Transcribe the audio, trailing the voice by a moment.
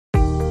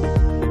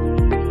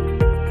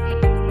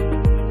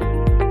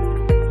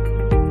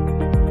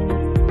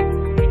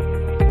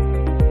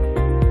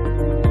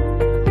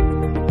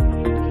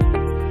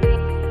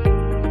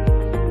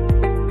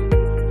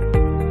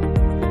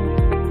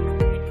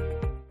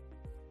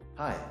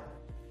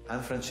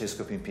I'm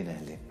Francesco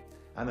Pimpinelli.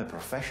 I'm a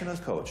professional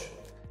coach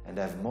and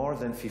have more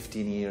than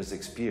 15 years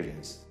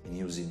experience in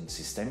using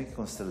systemic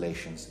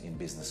constellations in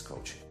business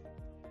coaching.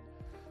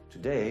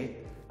 Today,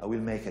 I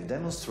will make a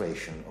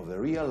demonstration of a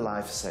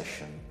real-life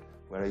session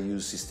where I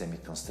use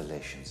systemic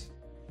constellations.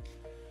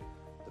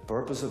 The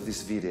purpose of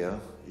this video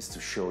is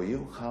to show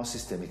you how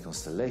systemic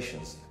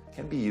constellations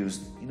can be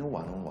used in a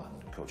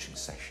one-on-one coaching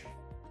session.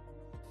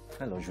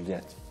 Hello,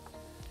 Juliette.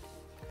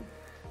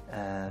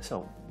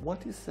 So,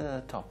 what is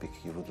the topic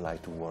you would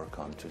like to work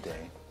on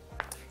today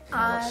in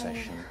our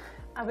session?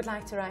 I would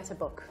like to write a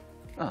book.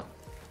 Ah.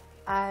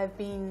 I've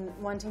been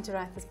wanting to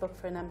write this book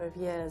for a number of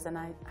years and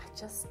I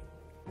just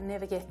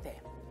never get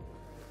there.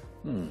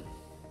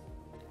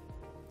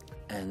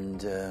 And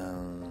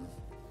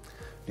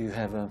do you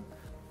have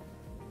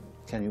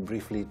can you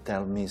briefly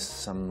tell me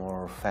some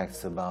more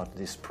facts about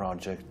this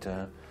project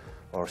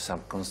or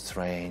some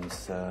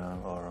constraints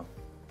or...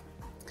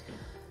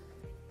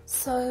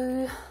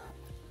 So,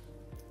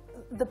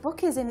 the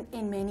book is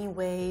in many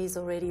ways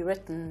already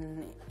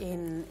written.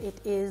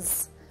 It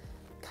is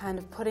kind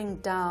of putting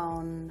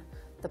down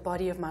the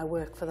body of my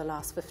work for the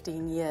last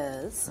 15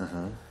 years.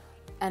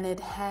 And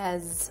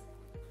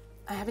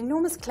I have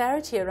enormous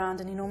clarity around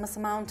an enormous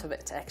amount of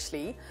it,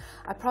 actually.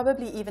 I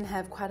probably even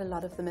have quite a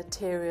lot of the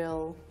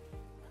material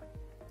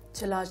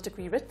to a large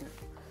degree written.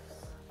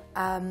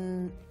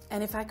 And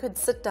if I could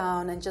sit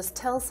down and just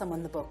tell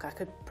someone the book, I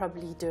could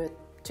probably do it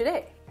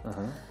today.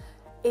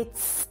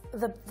 It's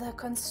the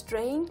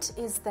constraint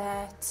is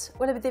that,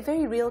 well, they're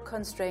very real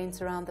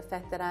constraints around the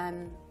fact that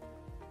I'm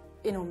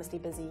enormously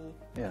busy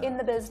in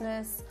the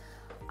business.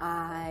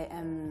 I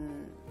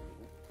am,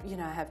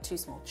 I have 2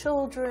 small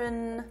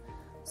children,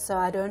 so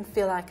I don't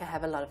feel like I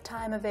have a lot of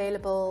time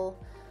available.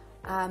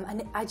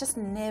 And I just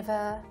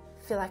never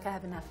feel like I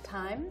have enough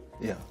time.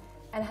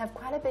 And I have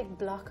quite a big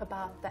block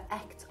about the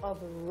act of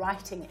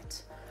writing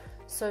it.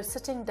 So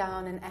sitting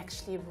down and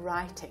actually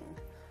writing.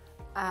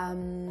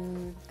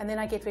 And then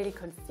I get really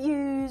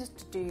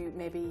confused.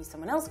 Maybe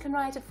someone else can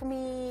write it for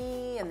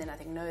me? And then I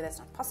think, no, that's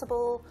not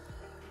possible.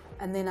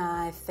 And then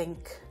I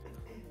think,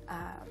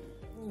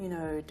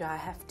 do I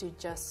have to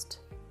just...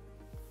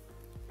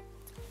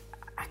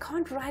 I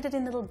can't write it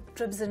in little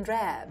dribs and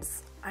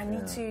drabs. I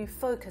need to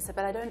focus,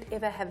 but I don't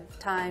ever have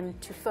time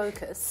to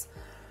focus.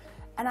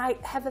 And I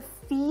have a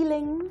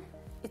feeling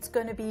it's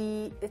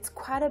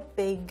quite a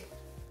big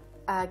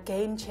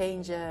game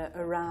changer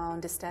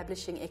around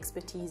establishing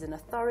expertise and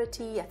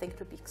authority. I think it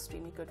would be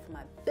extremely good for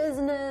my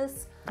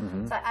business.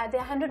 So there are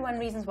 101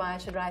 reasons why I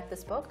should write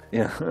this book.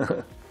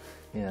 But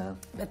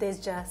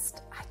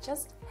I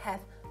just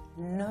have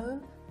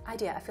no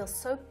idea. I feel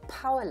so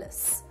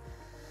powerless.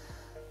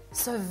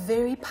 So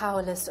very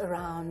powerless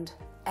around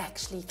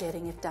actually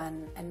getting it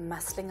done and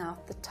muscling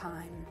out the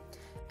time.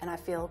 And I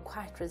feel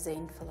quite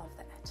resentful of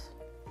that.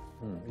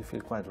 You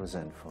feel quite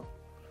resentful?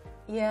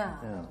 Yeah,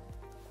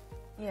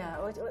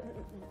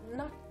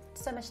 not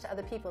so much to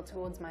other people,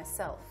 towards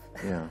myself.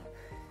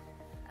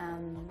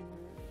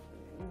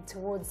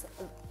 Towards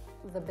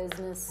the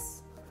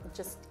business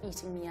just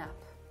eating me up.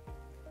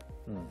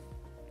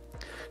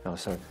 No,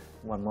 sorry.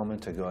 One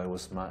moment ago I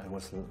was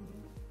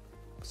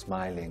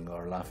smiling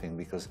or laughing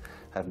because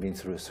I've been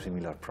through a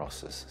similar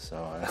process. So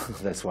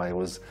that's why I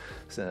was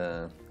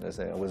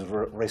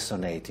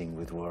resonating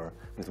with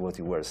what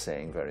you were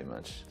saying very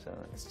much. So.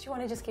 Do you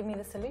want to just give me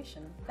the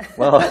solution?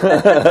 Well,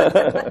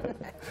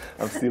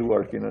 I'm still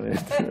working on it.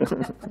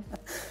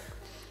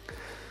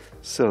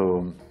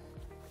 So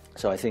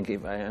I think,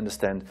 if I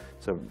understand,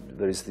 so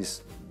there is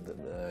this.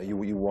 You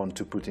want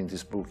to put in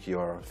this book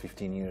your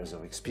 15 years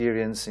of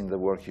experience in the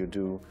work you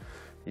do.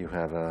 You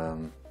have.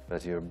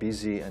 That you're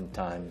busy and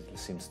time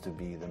seems to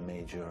be the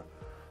major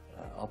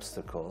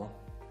obstacle,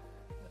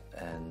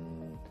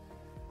 and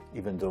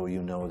even though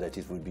you know that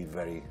it would be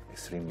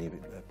extremely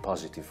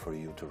positive for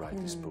you to write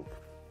this book.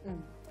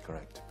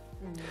 Correct.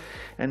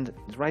 And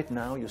right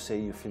now you say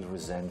you feel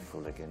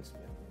resentful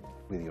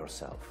with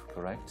yourself,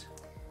 correct?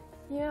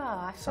 Yeah,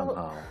 I feel...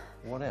 Somehow.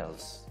 What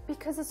else?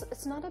 Because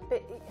it's not a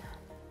bit...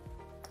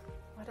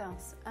 What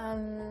else?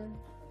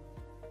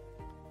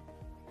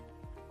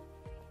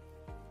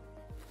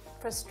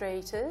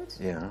 Frustrated.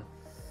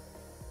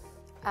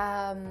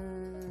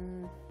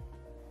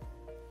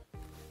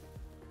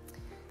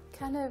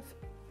 Kind of,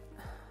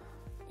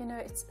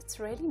 it's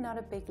really not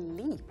a big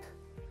leap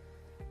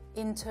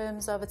in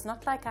terms of, it's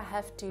not like I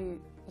have to,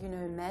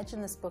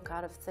 imagine this book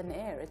out of thin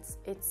air.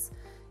 It's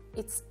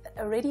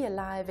already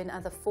alive in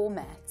other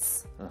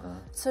formats.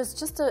 So it's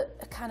just a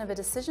kind of a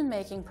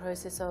decision-making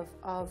process of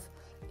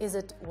is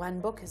it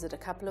one book? Is it a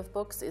couple of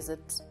books? Is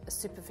it a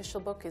superficial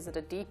book? Is it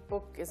a deep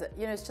book? Is it,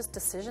 it's just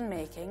decision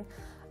making.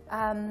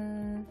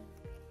 And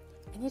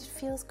it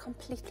feels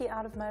completely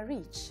out of my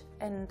reach.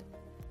 And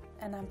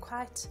I'm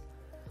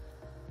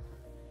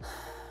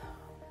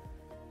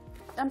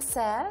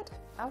sad.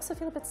 I also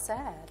feel a bit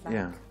sad.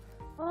 Like,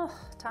 oh,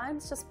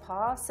 time's just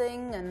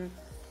passing and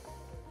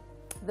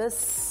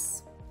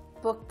this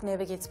book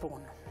never gets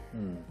born.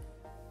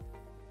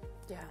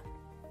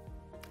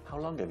 How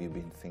long have you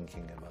been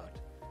thinking about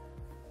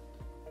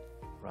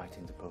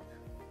writing the book?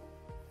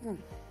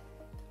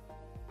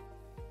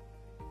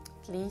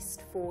 At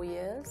least 4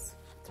 years,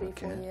 3 or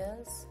 4 Okay.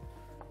 years.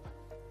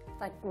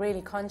 Like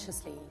really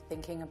consciously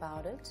thinking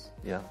about it.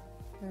 Yeah.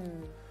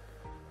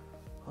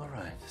 All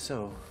right.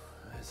 So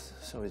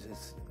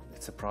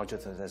it's a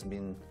project that has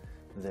been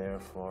there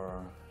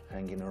for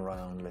hanging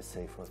around, let's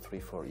say, for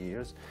 3-4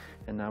 years,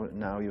 and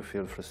now you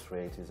feel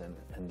frustrated and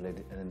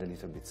a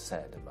little bit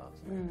sad about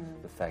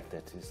the fact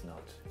that it's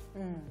not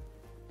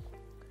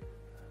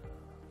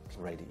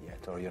ready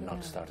yet, or you're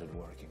not started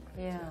working on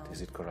it yet.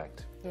 Is it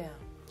correct? Yeah.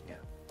 Yeah.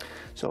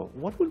 So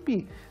what would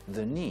be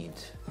the need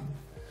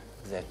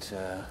that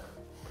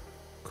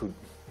could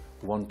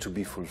want to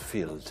be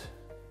fulfilled,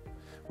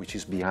 which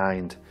is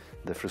behind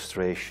the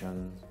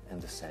frustration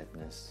and the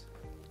sadness?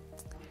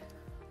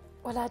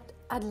 Well,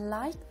 I'd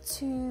like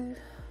to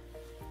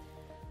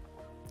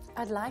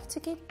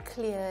get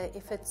clear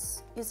if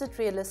is it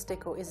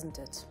realistic or isn't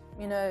it?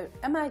 You know,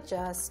 am I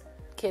just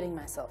kidding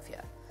myself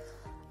here?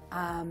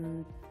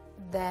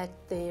 That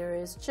there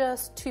is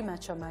just too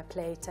much on my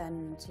plate,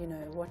 and you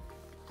know what?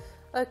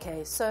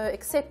 Okay, so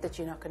accept that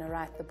you're not going to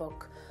write the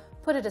book,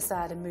 put it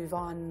aside and move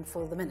on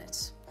for the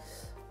minute.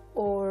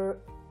 Or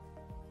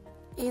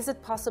is it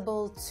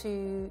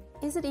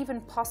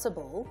even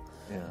possible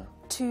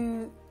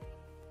to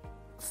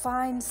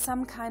find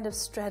some kind of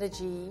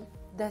strategy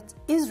that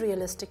is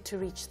realistic to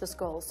reach this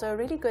goal? So a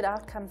really good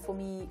outcome for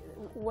me,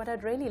 what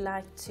I'd really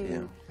like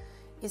to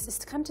is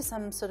to come to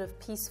some sort of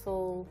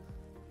peaceful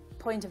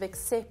point of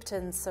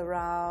acceptance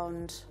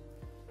around,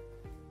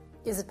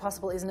 is it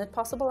possible, isn't it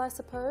possible, I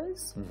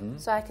suppose?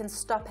 So I can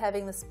stop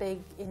having this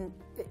big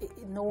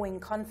gnawing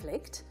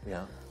conflict.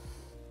 Yeah.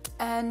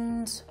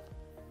 And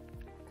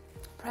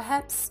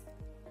perhaps,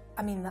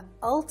 I mean, the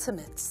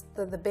ultimate,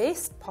 the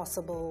best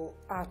possible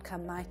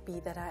outcome might be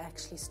that I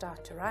actually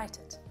start to write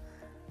it.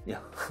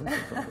 Yeah.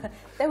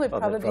 That would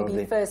probably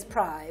be first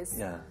prize.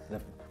 Yeah.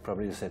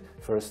 Probably you said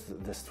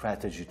first the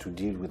strategy to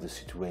deal with the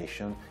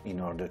situation in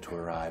order to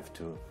arrive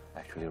to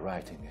actually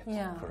writing it.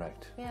 Yeah.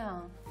 Correct. Yeah.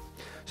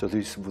 So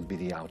this would be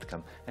the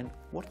outcome. And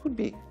what would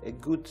be a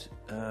good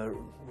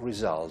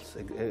result,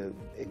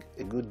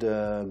 a good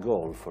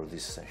goal for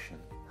this session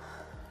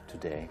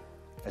today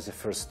as a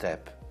first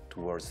step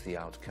towards the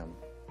outcome?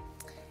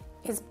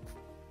 Is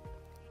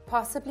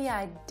possibly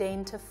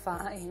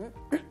identifying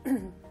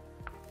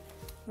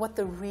what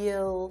the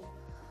real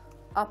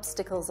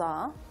obstacles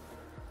are,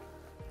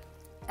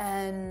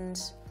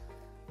 and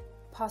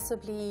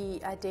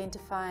possibly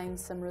identifying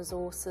some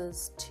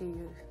resources to,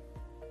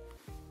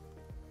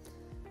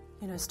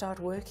 you know, start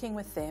working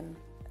with them.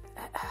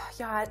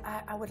 Yeah,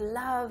 I would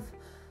love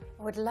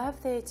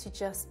there to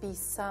just be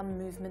some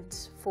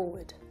movement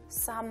forward,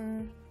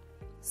 some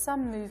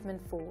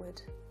movement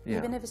forward. Yeah.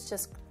 Even if it's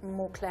just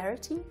more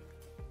clarity,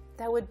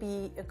 that would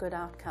be a good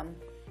outcome,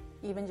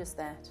 even just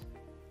that.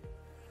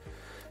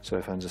 So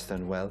if I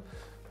understand well,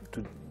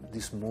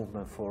 this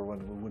movement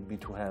forward would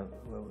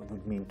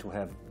mean to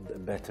have a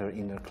better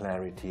inner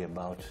clarity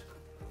about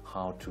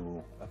how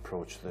to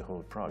approach the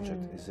whole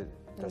project. Is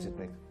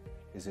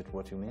it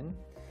what you mean?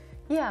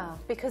 Yeah,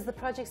 because the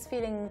project's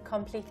feeling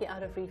completely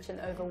out of reach and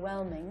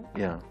overwhelming.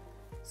 Yeah.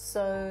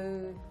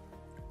 So,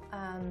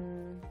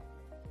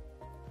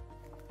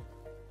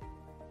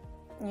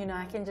 you know,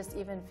 I can just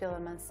even feel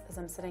as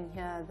I'm sitting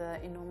here,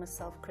 the enormous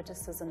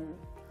self-criticism,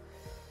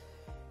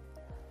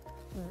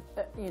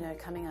 you know,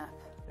 coming up.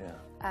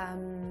 Yeah.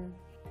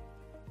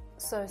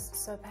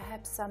 So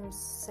perhaps some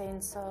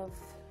sense of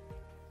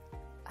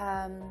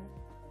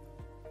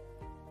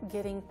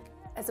getting,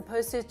 as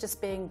opposed to just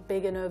being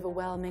big and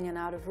overwhelming and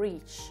out of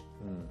reach,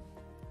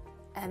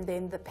 and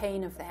then the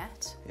pain of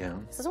that. Yeah.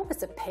 This is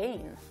almost a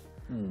pain.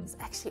 It's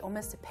actually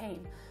almost a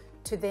pain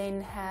to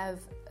then have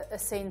a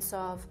sense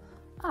of,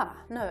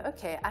 no,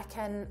 okay, I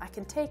can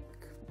take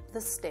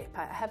this step.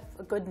 I have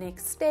a good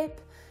next step,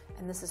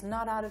 and this is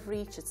not out of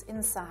reach. It's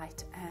in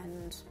sight,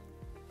 and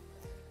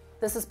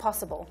this is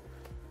possible.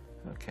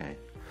 Okay.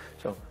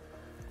 So,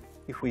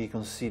 if we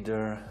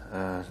consider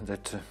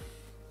that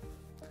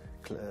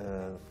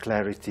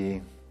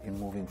clarity in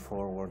moving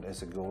forward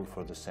as a goal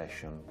for the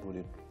session, would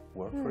it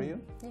work for you?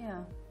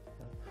 Yeah.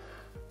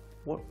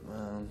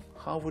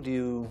 How would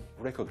you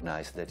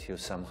recognize that you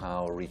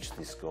somehow reached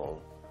this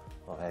goal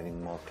of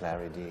having more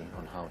clarity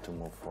on how to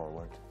move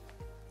forward?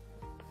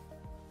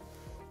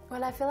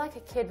 Well, I feel like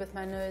a kid with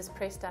my nose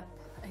pressed up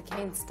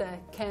against a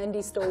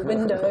candy store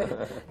window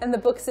and the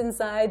book's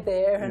inside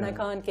there and I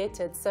can't get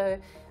it. So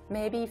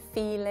maybe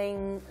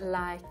feeling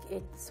like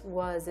it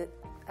was,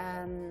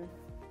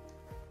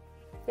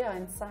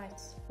 in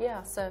sight.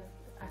 Yeah, so,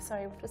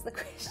 sorry, what was the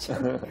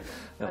question?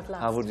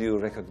 How would you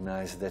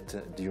recognize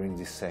that during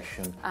this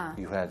session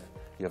you have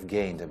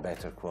gained a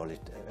better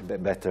quality,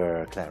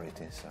 better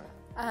clarity? Sorry.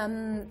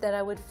 That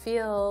I would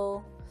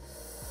feel,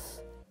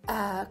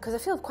 because I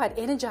feel quite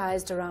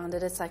energized around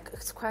it. It's like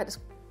it's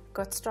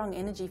got strong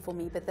energy for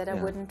me, but that I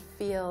wouldn't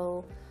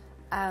feel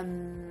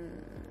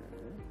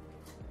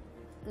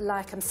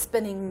like I'm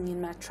spinning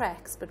in my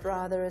tracks, but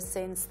rather a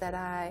sense that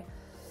I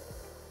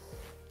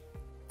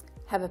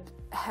a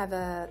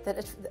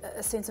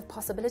sense of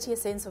possibility, a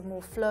sense of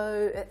more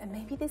flow, and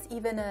maybe there's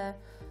even a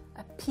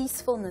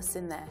peacefulness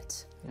in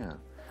that. Yeah.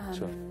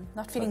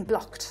 Not feeling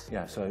blocked.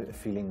 Yeah, so a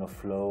feeling of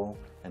flow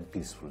and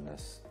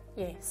peacefulness.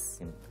 Yes.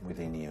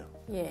 Within you.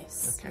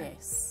 Yes. Okay.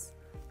 Yes.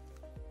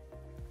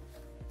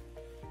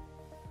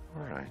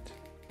 All right.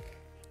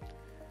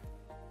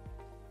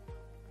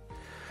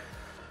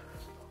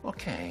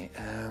 Okay.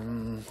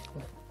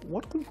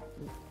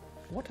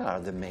 What are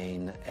the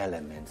main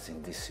elements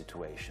in this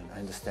situation? I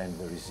understand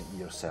there is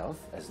yourself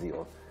as the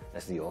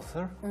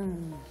author.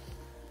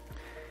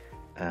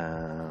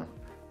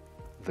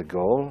 The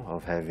goal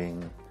of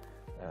having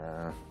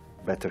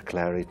better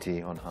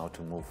clarity on how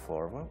to move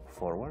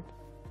forward,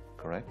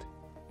 correct?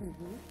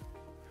 Mm-hmm.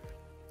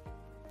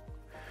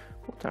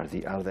 What are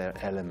the other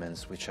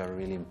elements which are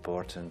really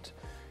important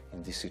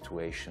in this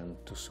situation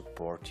to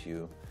support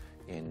you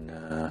in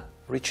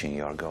reaching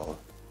your goal?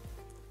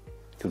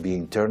 It could be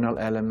internal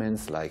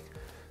elements like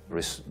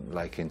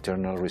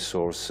internal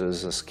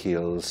resources,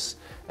 skills,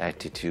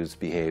 attitudes,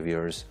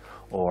 behaviors,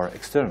 or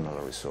external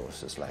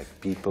resources like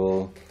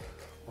people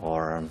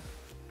or...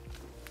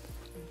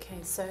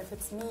 Okay, so if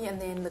it's me and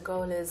then the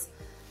goal is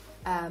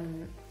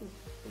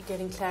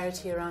getting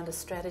clarity around a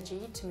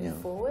strategy to move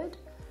forward.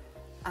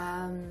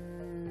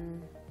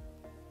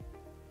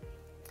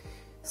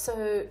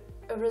 So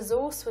a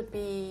resource would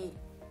be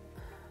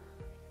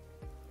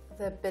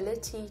the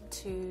ability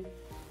to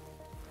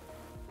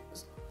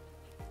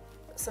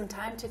some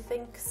time to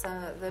think, so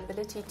the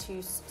ability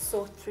to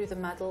sort through the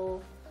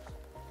muddle.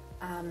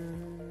 I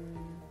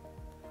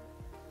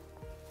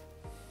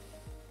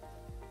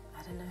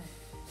don't know.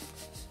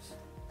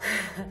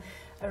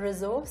 A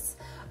resource.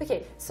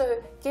 Okay,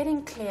 so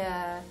getting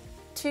clear.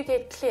 To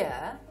get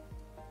clear,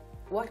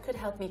 what could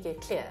help me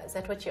get clear? Is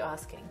that what you're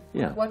asking?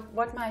 Yeah.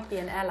 What might be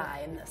an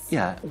ally in this?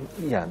 Yeah,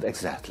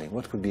 exactly.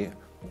 What could be,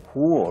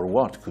 who or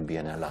what could be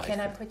an ally? Can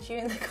I put you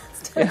in the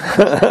constellation?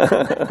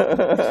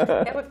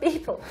 There were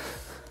people.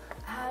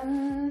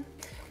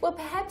 Well,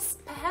 perhaps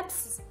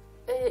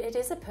it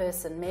is a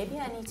person. Maybe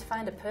I need to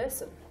find a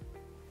person.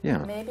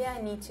 Yeah. Maybe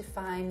I need to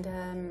find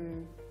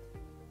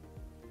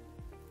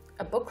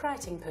a book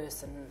writing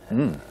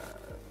person,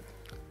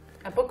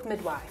 a book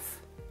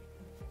midwife.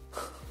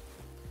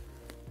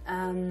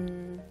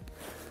 So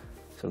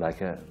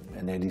like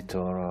an editor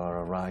or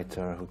a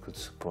writer who could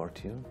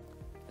support you?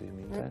 Do you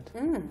mean that?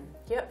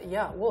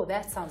 Yeah. Whoa,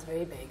 that sounds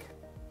very big.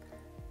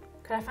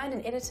 Could I find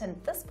an editor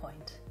at this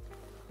point?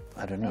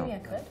 I don't know. Maybe I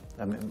could.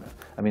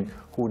 I mean,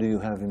 who do you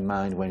have in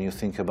mind when you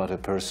think about a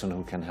person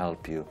who can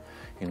help you?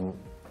 In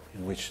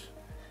which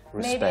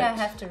respect? Maybe I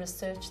have to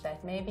research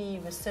that. Maybe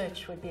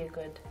research would be a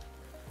good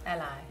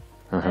ally.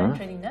 I don't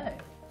really know.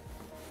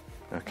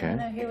 Okay. I don't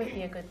know who would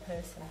be a good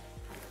person.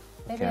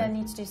 Maybe I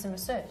need to do some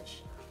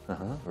research.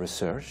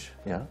 Research,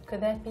 yeah.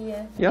 Could that be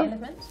an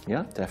element?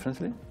 Yeah,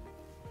 definitely.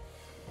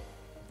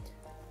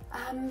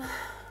 I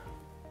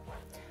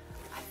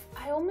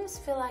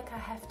almost feel like I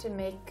have to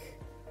make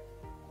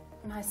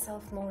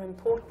myself more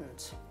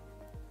important.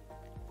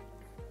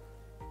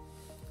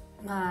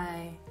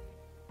 My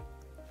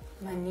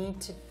need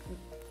to,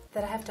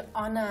 that I have to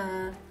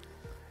honor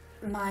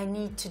my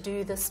need to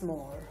do this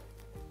more.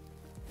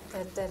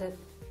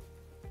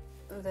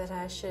 That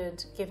I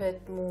should give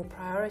it more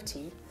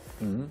priority.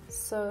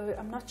 So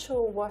I'm not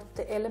sure what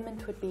the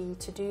element would be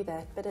to do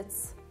that, but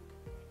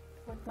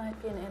what might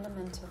be an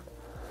element of it?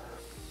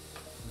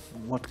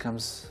 What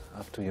comes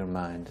up to your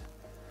mind?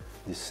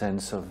 This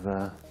sense of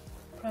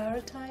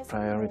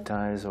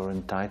prioritize or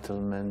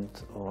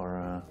entitlement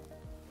or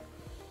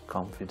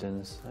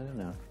confidence? I don't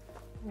know.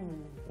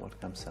 What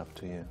comes up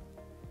to you?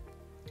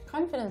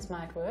 Confidence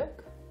might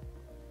work.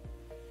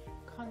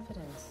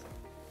 Confidence.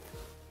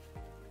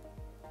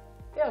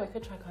 Yeah, we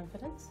could try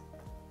confidence.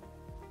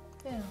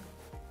 Yeah.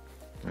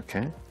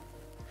 Okay.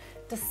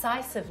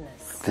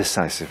 Decisiveness.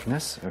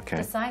 Decisiveness, okay.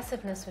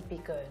 Decisiveness would be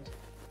good.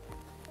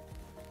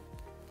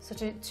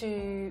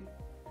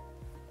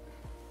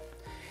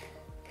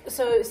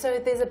 So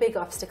there's a big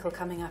obstacle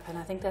coming up, and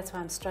I think that's why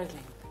I'm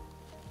struggling.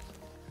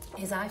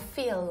 Is I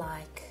feel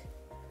like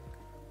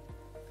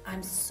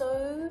I've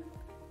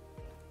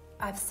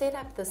set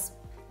up this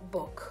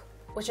book,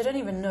 which I don't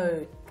even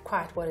know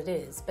quite what it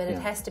is, but it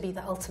has to be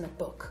the ultimate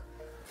book.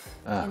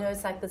 You know,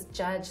 it's like this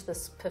judge,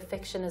 this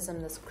perfectionism,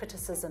 this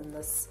criticism,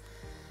 this,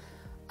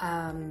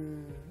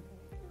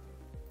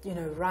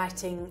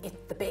 writing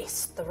it the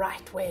best, the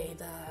right way.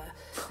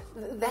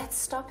 That's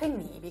stopping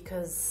me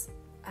because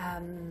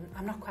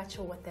I'm not quite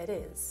sure what that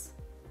is.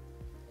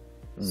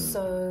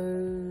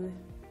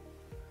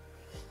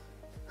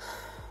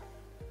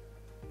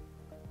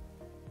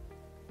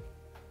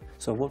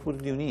 So what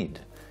would you need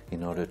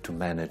in order to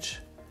manage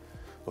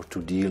or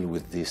to deal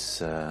with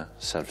this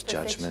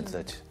self-judgment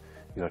that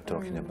you are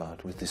talking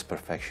about, with this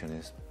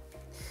perfectionism?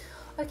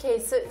 Okay,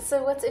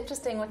 so what's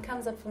interesting, what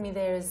comes up for me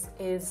there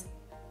is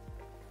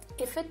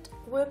if it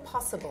were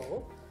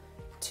possible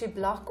to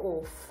block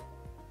off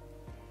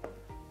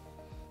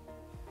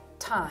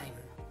time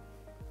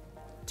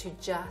to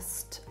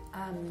just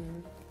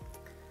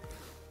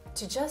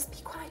to just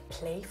be quite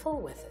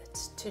playful with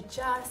it, to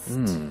just,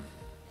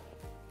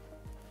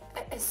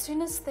 as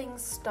soon as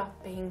things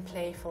stop being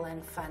playful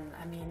and fun,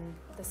 I mean,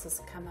 this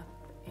has come up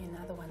in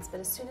other ones, but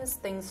as soon as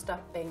things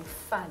stop being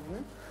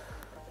fun,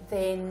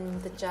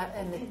 then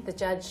the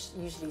judge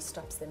usually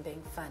stops them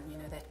being fun, you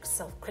know, that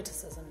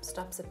self-criticism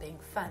stops it being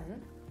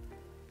fun.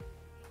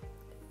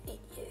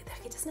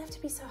 It doesn't have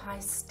to be so high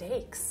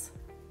stakes.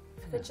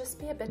 If it could just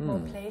be a bit more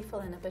playful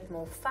and a bit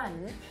more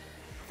fun,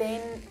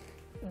 then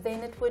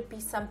it would be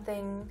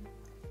something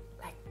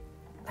like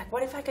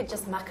what if I could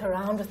just muck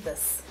around with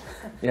this?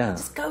 Yeah.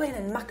 Just go in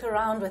and muck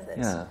around with it.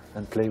 Yeah,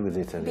 and play with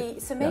it a little.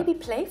 So maybe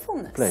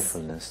playfulness.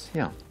 Playfulness,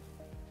 yeah.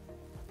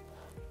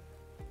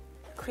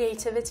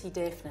 Creativity,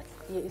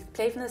 definitely.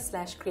 Playfulness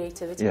 /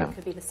 creativity, it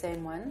could be the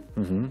same one.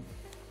 Mm-hmm.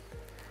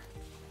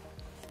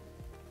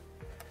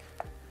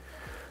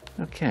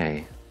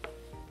 Okay.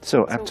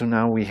 So up to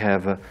now we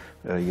have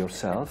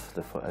yourself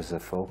as a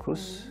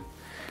focus.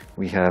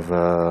 We have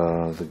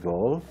the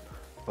goal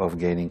of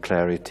gaining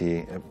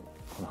clarity on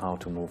how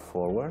to move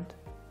forward.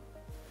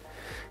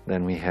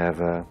 Then we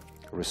have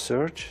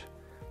research,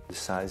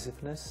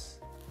 decisiveness,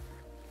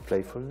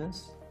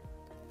 playfulness.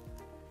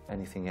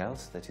 Anything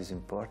else that is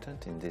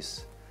important in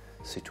this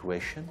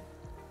situation?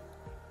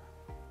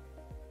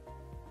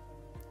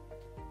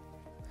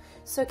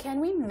 So can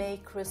we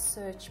make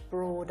research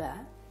broader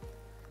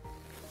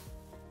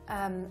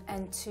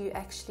and to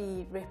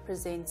actually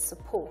represent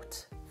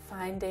support,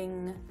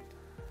 finding,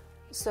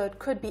 so it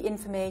could be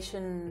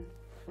information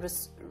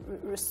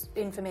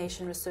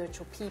research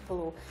or people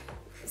or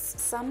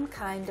some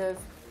kind of,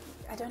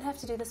 I don't have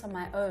to do this on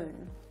my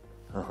own.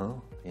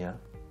 Yeah.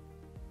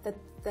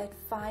 That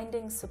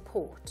finding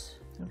support.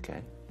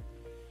 Okay.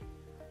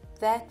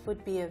 That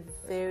would be a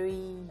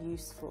very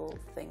useful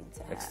thing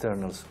to have.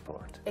 External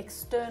support.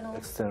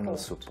 External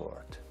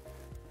support.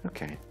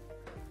 Okay.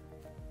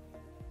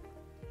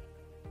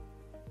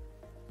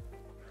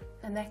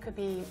 And that could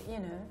be, you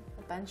know,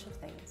 a bunch of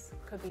things.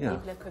 It could be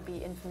people, it could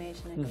be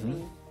information, it could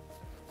be...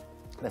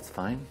 That's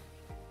fine.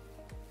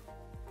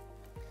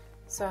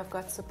 So I've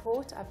got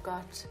support, I've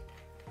got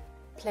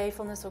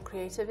playfulness or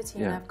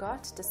creativity, and I've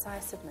got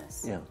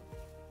decisiveness. Yeah.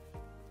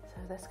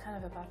 So that's kind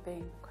of about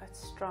being quite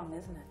strong,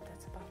 isn't it?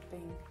 That's about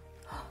being...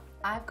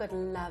 I've got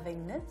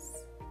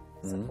lovingness,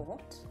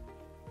 support,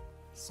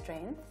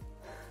 strength,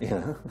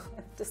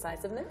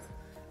 decisiveness.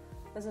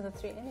 Those are the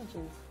three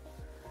energies.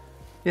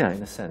 Yeah,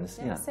 in a sense.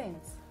 In a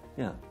sense.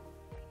 Yeah.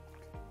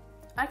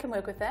 I can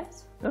work with that.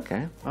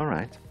 Okay, all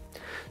right.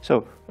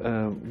 So,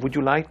 would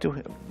you like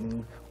to,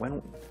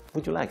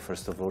 would you like,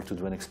 first of all, to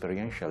do an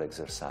experiential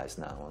exercise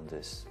now on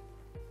this?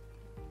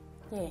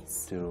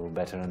 Yes. To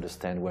better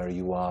understand where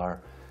you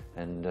are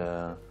and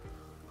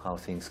how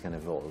things can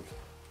evolve.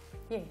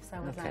 Yes,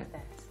 I would like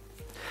that.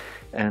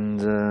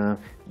 And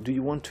do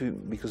you want to,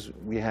 because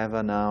we have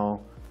now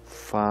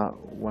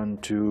 1,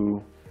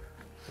 2,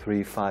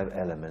 3, 5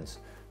 elements,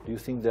 do you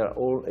think they're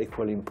all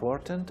equally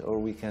important, or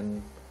we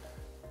can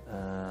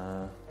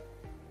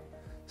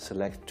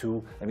select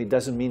 2? I mean, it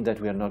doesn't mean that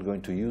we are not going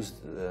to use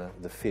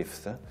the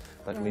 5th,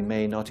 but we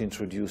may not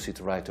introduce it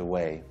right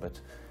away, but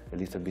a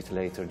little bit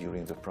later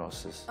during the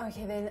process.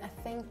 Okay, then I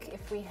think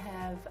if we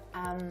have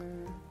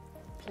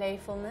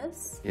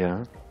playfulness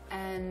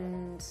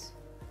and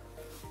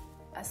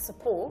a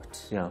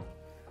support,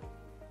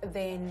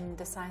 then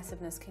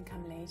decisiveness can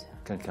come later.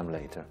 Can come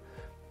later.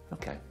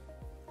 Okay.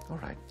 All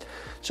right.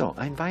 So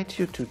I invite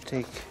you to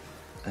take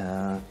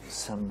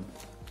some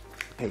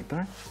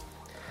paper,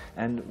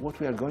 and what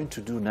we are going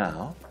to do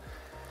now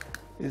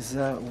is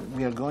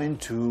we are going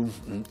to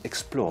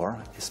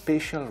explore a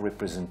spatial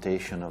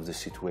representation of the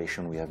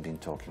situation we have been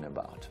talking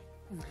about,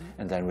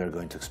 and then we are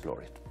going to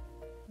explore it.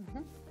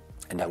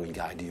 And I will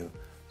guide you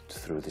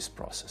through this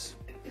process.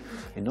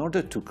 In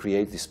order to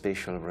create this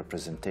spatial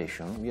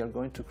representation, we are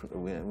going to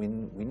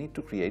we need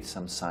to create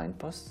some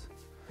signposts.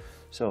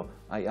 So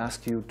I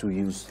ask you to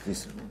use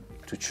this,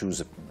 to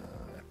choose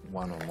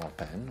one or more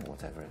pen,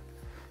 whatever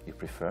you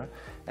prefer,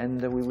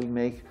 and we will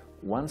make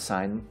one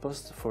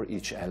signpost for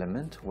each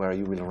element, where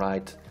you will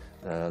write,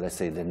 let's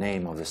say, the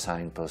name of the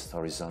signpost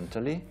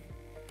horizontally,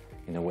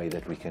 in a way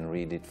that we can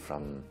read it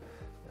from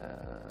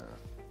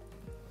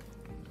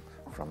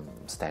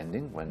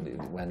standing, when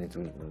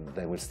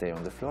they will stay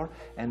on the floor,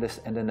 and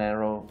an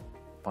arrow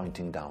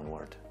pointing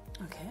downward.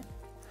 Okay.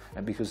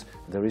 And because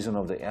the reason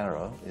of the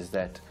arrow is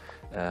that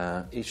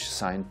each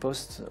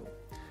signpost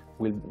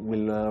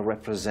will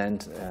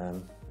represent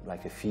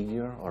like a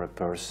figure or a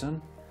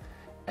person,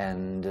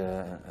 and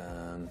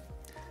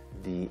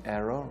the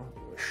arrow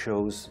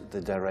shows the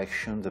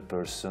direction the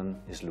person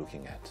is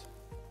looking at.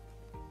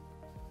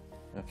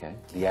 Okay,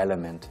 the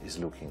element is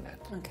looking at.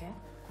 Okay.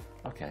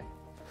 Okay.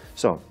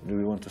 So, do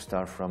we want to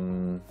start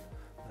from?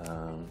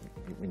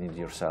 We need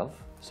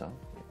yourself. So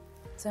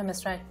I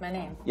must write my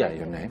name. Yeah,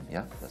 your name.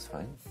 Yeah, that's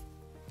fine.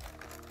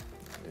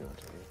 Do you want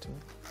to give it to me?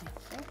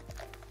 Okay.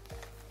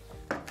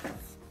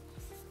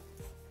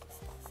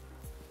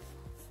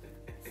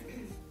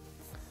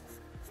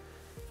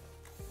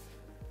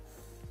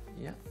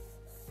 Yeah.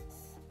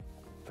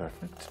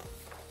 Perfect.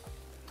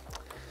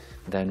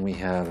 Then we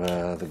have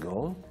the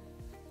goal,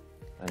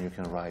 and you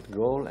can write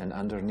goal, and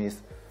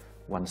underneath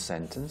one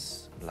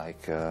sentence,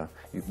 like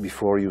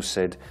before you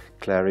said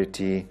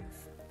clarity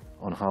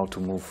on how to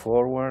move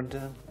forward.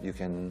 You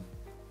can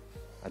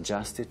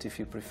adjust it if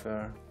you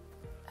prefer,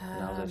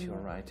 now that you're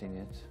writing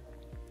it.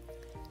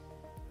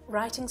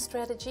 Writing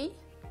strategy.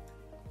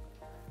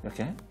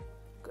 Okay.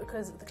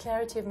 Because the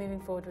clarity of moving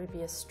forward would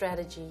be a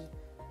strategy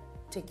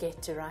to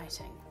get to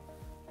writing.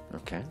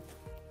 Okay.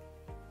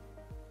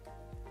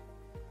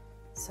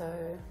 So,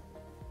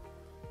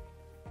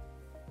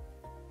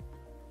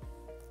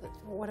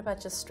 what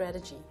about just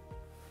strategy?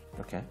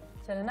 Okay.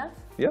 Is that enough?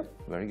 Yeah,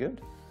 very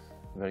good.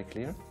 Very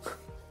clear.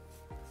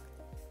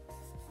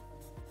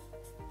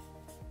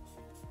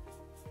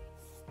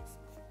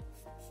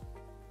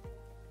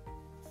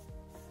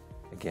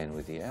 Again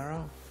with the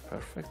arrow,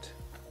 perfect.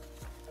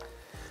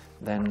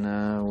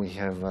 Then we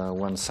have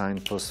one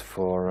signpost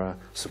for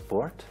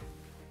support.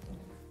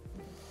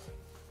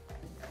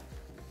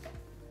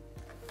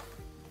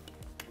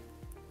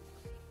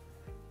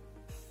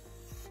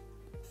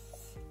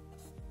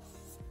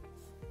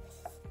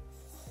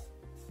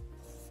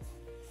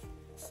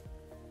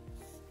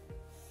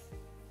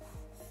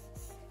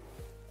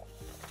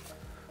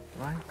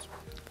 Right,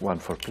 one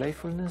for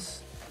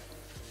playfulness.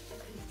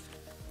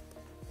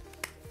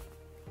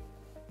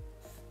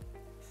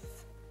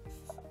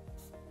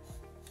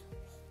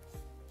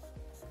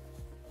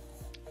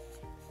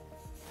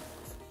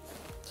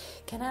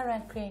 Can I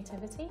write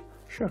creativity?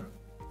 Sure.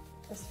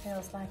 This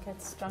feels like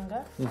it's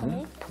stronger for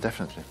me.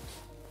 Definitely.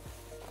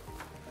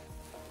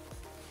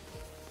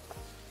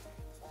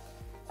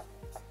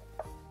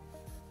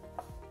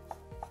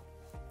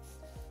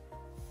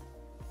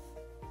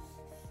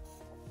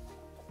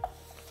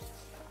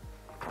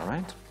 All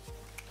right.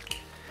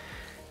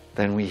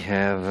 Then we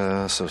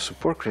have so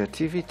support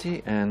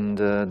creativity and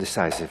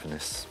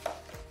decisiveness.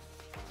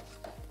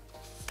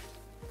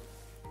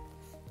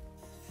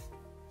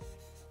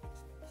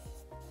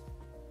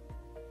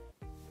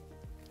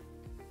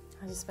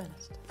 How do you spell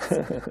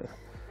it?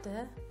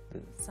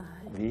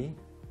 V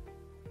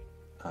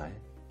I.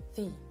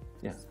 V.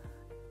 Yeah.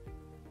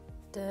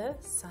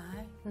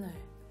 No.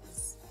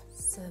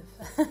 Siv.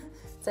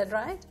 Is that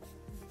right?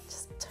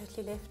 Just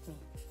totally left me.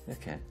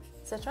 Okay.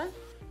 Is that right?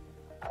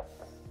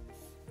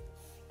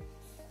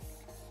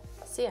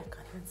 See, I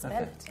can't even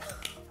spell it.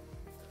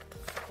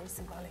 Very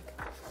symbolic.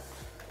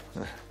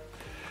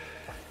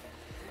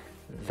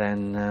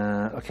 Then,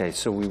 okay,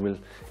 so we will,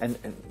 and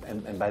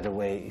by the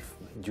way, if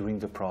during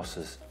the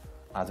process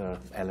other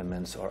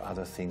elements or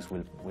other things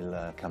will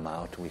come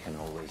out, we can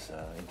always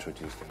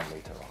introduce them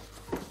later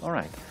on. All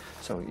right,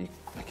 so you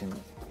can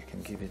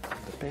give it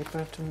the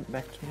paper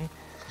back to me,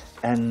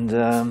 and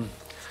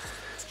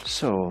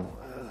so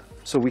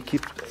we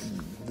keep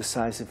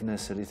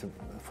decisiveness a little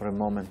for a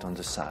moment on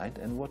the side,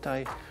 and what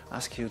I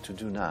ask you to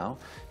do now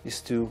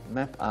is to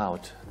map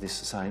out this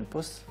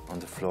signpost on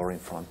the floor in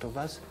front of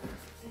us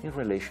in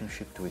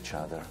relationship to each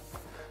other,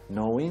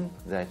 knowing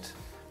that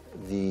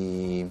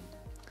the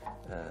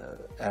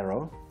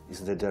arrow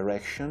is the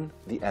direction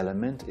the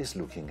element is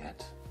looking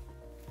at.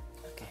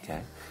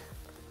 Okay?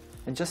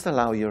 And just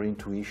allow your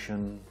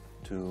intuition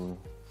to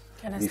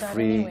be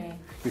free. Anyway?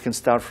 You can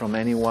start from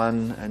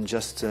anyone and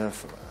just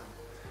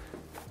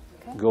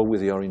go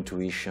with your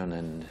intuition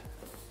and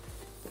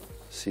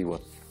see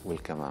what will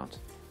come out.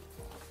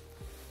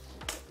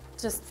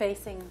 Just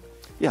facing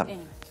Yeah.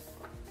 in.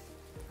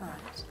 All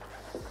right.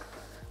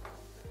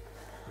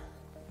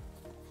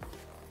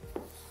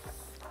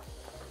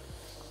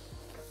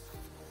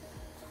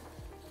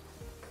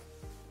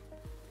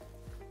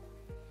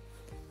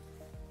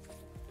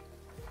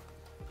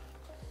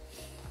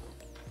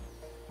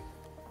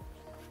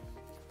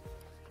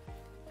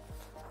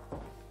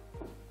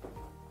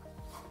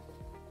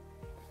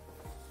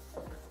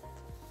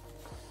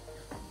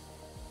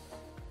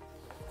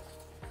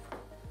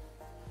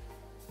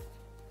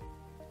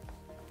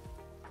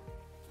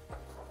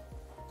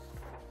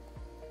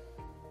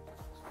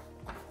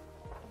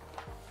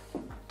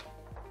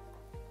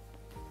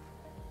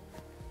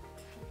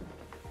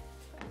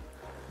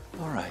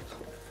 All right.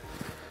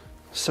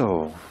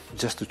 So,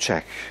 just to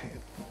check,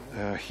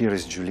 here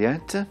is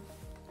Juliette.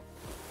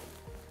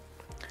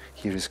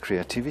 Here is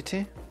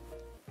creativity.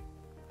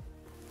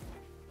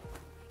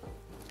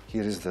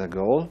 Here is the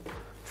goal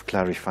of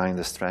clarifying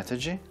the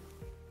strategy.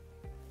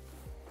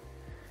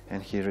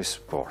 And here is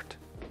support.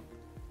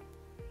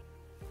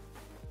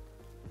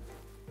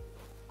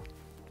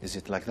 Is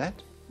it like that?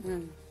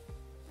 Mm.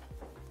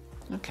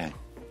 Okay.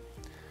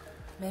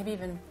 Maybe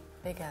even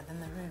bigger than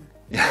the room.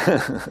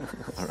 Yeah.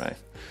 All right.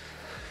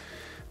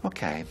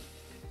 Okay.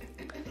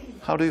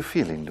 How do you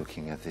feel in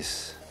looking at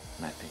this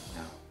mapping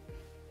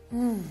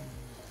now?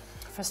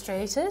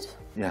 Frustrated?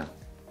 Yeah.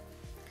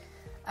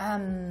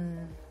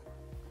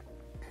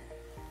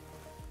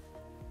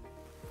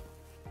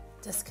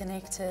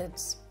 Disconnected.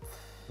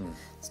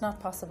 It's not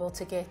possible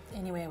to get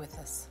anywhere with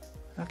this.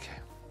 Okay.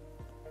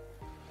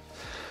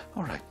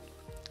 All right.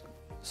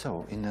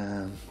 So in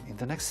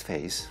the next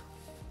phase,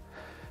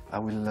 I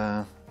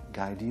will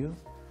guide you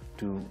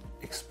to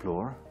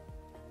explore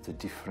the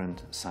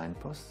different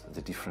signposts,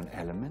 the different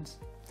elements.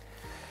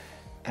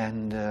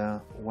 And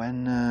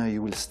when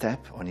you will step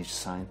on each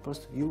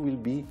signpost, you will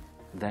be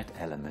that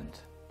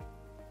element.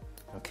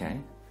 Okay?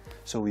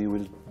 So we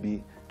will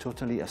be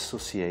totally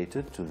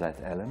associated to that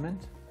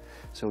element.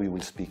 So we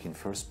will speak in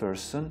first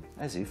person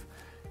as if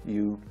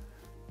you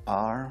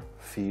are,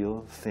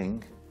 feel,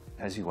 think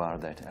as you are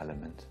that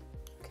element.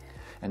 Okay.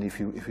 And if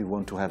you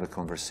want to have a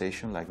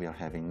conversation like we are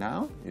having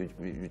now,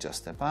 you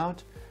just step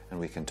out and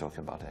we can talk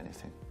about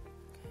anything.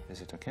 Okay.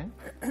 Is it okay?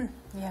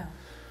 Yeah.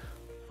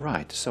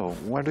 Right, so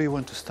where do you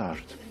want to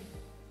start?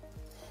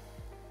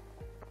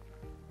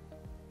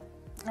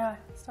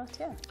 Start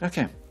here.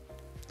 Okay.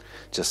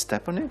 Just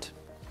step on it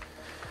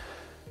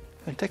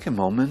and take a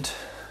moment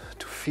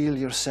to feel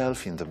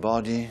yourself in the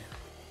body,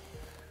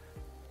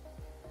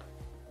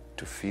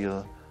 to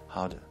feel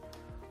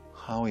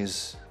how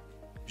is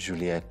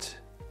Juliette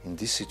in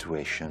this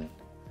situation,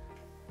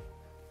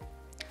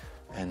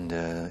 and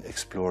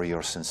explore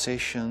your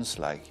sensations,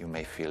 like you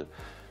may feel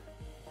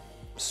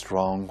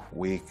strong,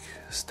 weak,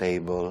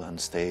 stable,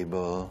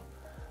 unstable,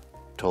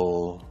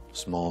 tall,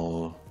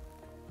 small.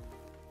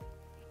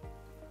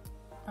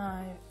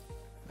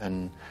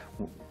 And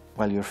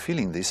while you're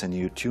feeling this and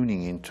you're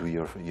tuning into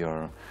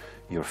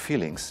your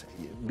feelings,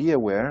 be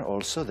aware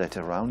also that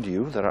around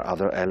you there are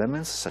other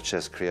elements such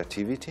as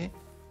creativity,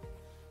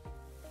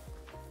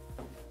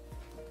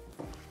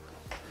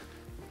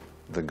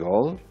 the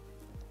goal,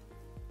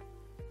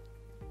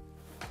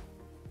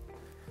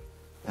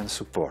 and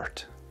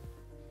support.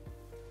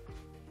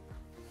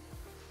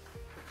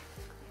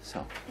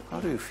 So, how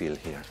do you feel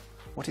here?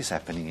 What is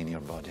happening in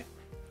your body?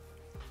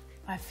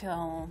 I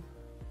feel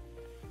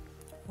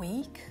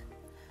weak,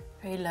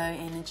 very low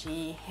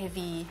energy,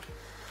 heavy.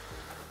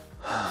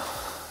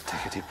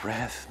 Take a deep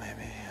breath,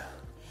 maybe.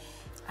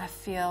 I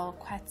feel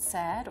quite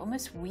sad,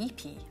 almost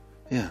weepy.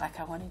 Yeah. Like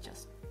I want to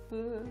just...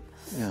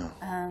 Yeah.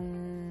 A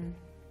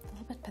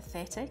little bit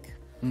pathetic.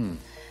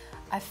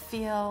 I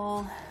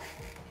feel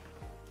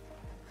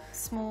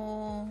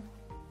small,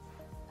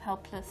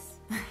 helpless.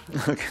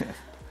 Okay.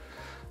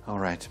 All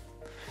right.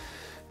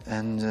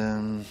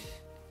 And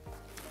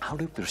how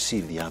do you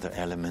perceive the other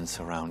elements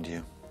around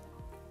you?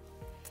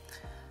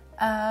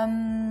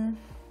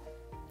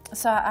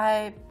 So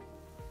I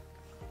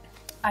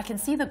can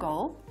see the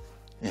goal.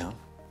 Yeah.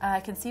 I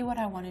can see what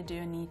I want to do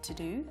and need to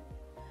do,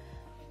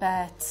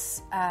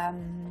 but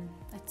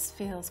it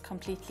feels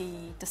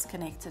completely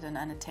disconnected and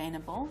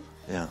unattainable.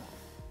 Yeah.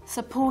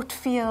 Support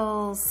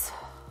feels...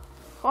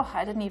 Oh,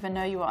 I didn't even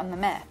know you were on the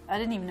map. I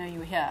didn't even know you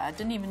were here. I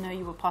didn't even know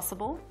you were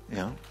possible.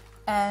 Yeah.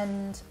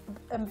 And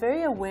I'm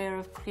very aware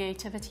of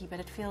creativity, but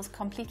it feels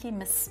completely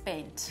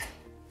misspent.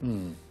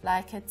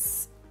 Like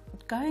it's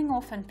going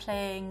off and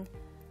playing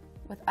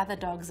with other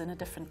dogs in a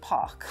different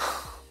park.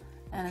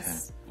 And Okay.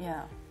 It's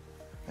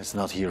It's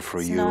not here for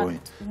it's you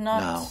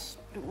now.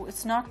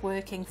 It's not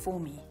working for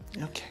me.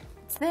 Okay.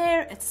 It's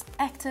there, it's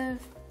active,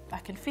 I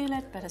can feel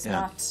it, but it's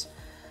Yeah. not,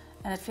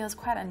 and it feels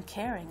quite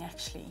uncaring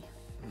actually.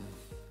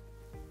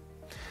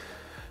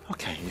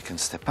 Okay, you can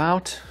step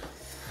out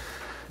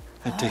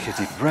and take a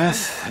deep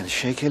breath and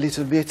shake a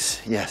little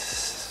bit.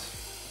 Yes.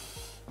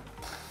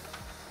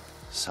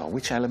 So,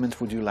 which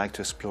element would you like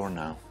to explore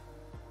now?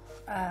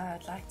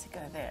 I'd like to go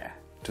there.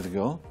 To the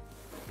goal?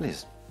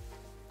 Please.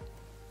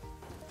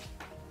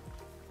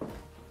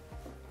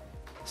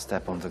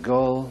 Step on the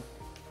goal.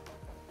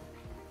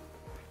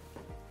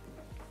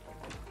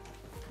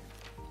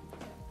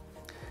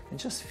 And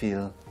just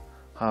feel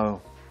how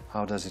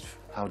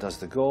does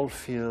the goal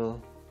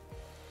feel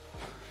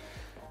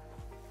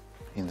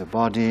in the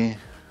body,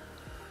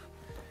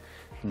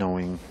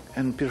 knowing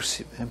and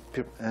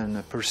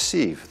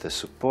perceive the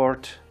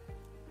support.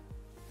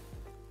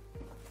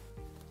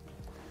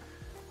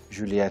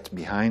 Juliette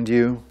behind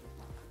you,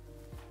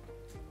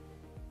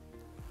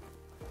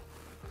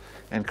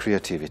 and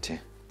creativity.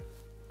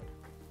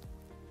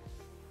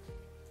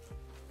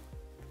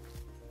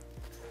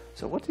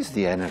 So what is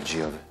the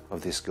energy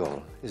of this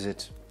goal? Is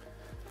it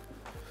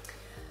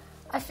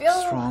I feel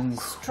strong,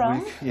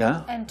 weak?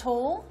 Yeah. and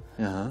tall.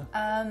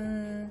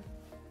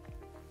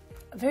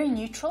 Very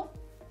neutral.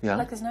 Yeah.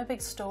 Like there's no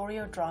big story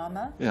or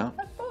drama. Yeah.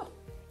 Like, oh,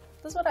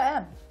 this is what I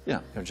am.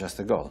 Yeah, you're just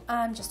a goal.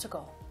 I'm just a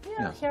goal.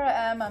 Yeah, Yeah. here I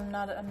am. I'm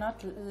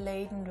not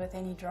laden with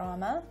any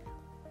drama.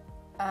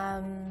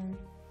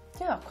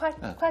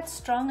 Quite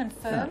strong and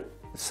firm.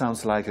 Yeah. It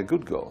sounds like a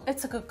good goal.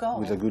 It's a good goal.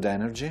 With a good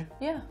energy.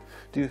 Yeah.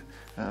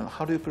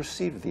 How do you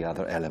perceive the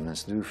other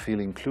elements? Do you feel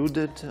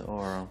included,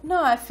 or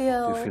No, I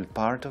feel. do you feel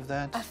part of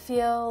that? I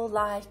feel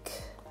like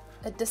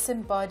a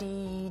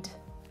disembodied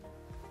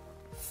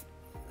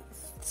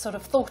sort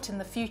of thought in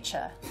the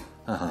future.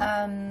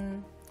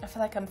 I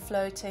feel like I'm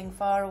floating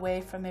far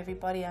away from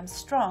everybody. I'm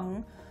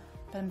strong,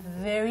 but I'm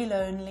very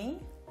lonely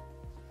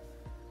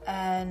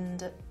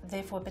and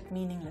therefore a bit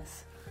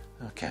meaningless.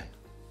 Okay.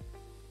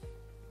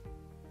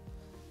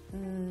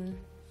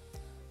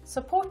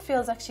 Support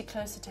feels actually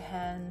closer to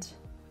hand.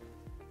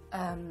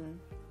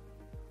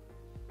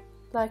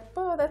 like,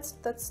 oh,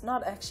 that's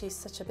not actually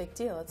such a big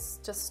deal. It's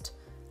just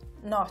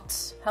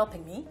not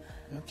helping me.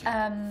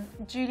 Okay.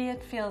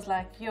 Juliet feels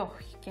like, you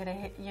get a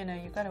hit, you know,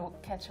 you've got to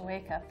catch a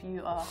wake up.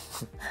 You are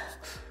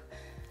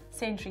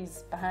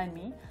centuries behind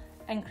me.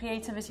 And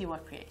creativity,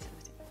 what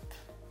creativity?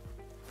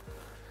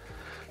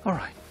 All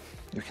right,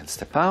 you can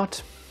step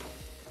out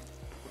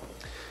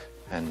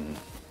and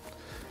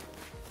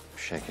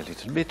shake a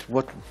little bit.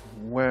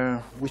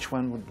 Which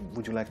one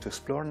would you like to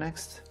explore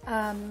next?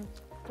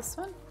 This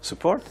one?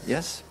 Support,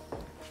 yes.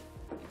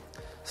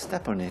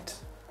 Step on it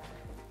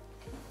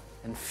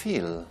and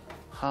feel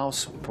how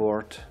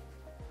support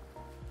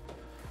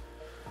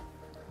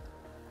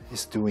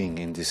is doing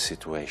in this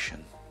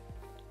situation.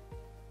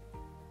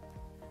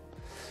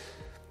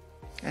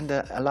 And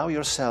allow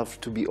yourself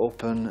to be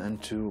open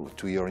and to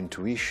your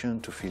intuition,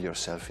 to feel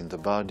yourself in the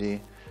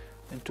body,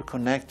 and to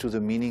connect to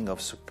the meaning of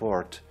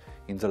support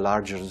in the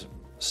larger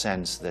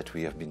sense that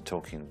we have been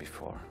talking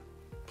before.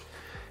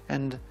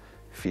 And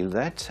feel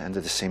that, and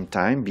at the same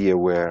time be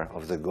aware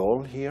of the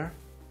goal here.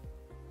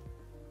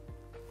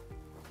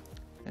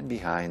 And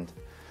behind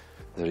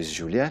there is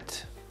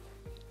Juliet.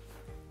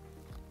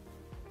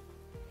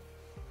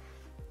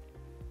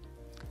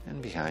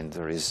 And behind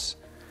there is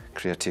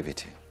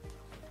creativity.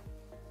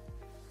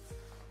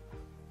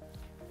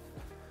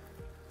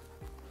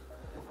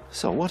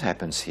 So what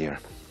happens here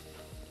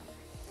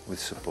with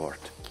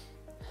support?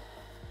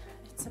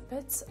 It's a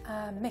bit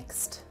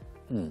mixed.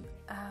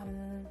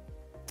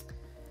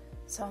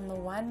 So on the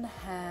one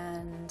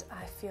hand,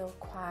 I feel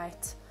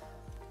quite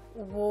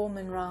warm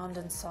and round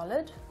and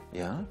solid.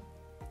 Yeah.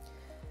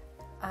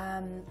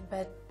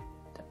 But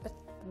a bit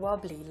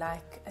wobbly,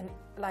 like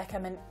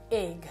I'm an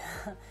egg,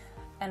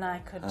 and I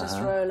could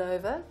just roll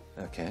over.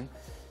 Okay.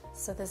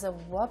 So there's a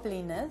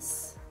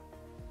wobbliness.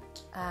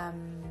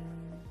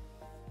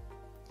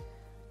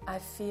 I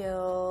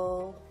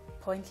feel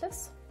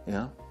pointless.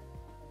 Yeah.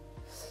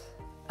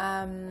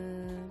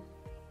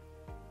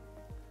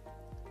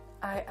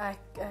 I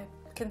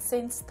can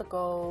sense the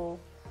goal,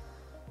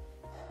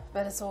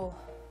 but it's all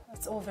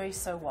very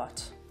so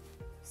what.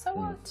 So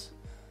what?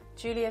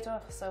 Juliet, oh,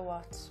 so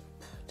what?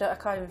 I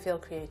can't even feel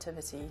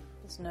creativity.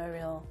 There's no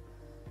real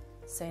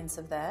sense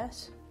of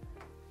that.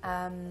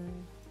 I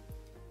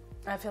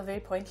feel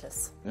very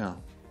pointless. Yeah.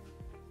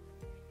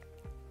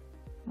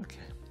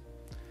 Okay.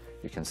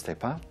 You can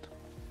step out.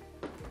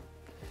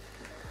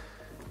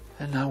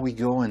 And now we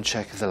go and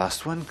check the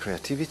last one,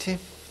 creativity.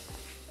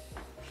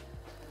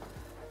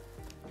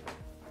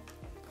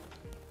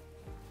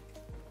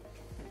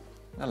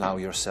 Allow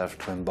yourself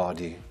to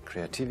embody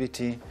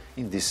creativity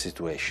in this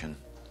situation.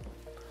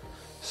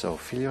 So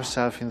feel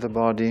yourself in the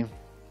body.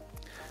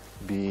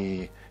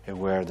 Be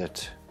aware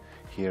that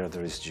here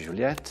there is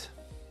Juliet.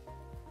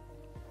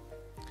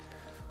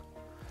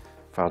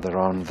 Farther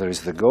on there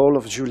is the goal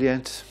of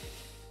Juliet.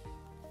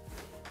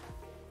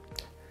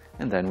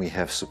 And then we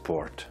have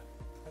support.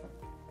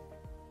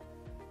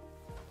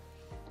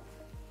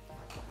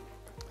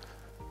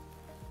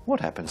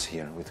 What happens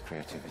here with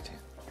creativity?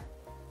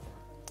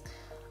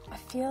 I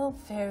feel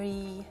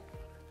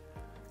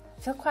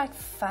quite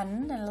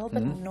fun and a little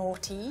bit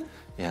naughty.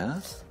 Yeah?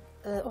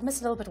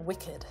 Almost a little bit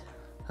wicked.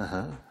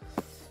 Uh-huh.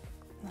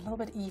 A little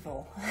bit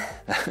evil.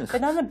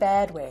 But not in a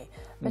bad way.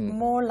 But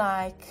more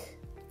like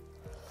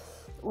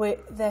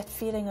that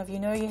feeling of, you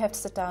have to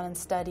sit down and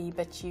study,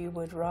 but you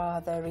would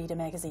rather read a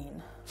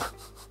magazine.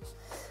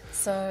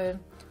 So,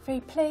 very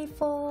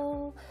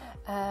playful,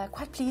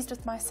 quite pleased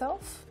with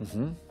myself.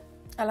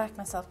 I like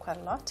myself quite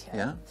a lot here.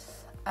 Yeah?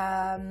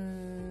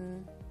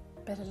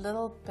 But a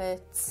little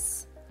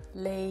bit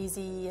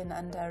lazy and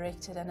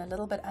undirected and a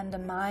little bit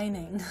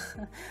undermining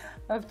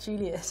of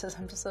Juliet.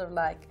 I'm just sort of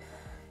like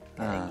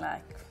getting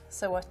like,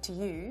 so what to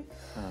you?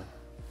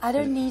 I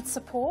don't need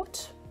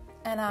support,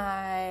 and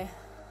I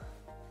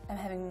am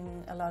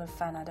having a lot of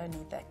fun. I don't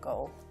need that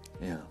goal.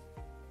 Yeah.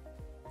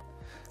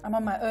 I'm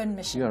on my own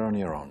mission. You are on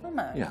your own. On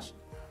my own Yeah. mission.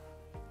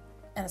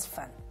 And it's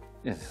fun.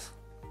 Yes.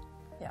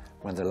 Yeah.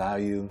 When they allow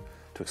you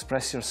to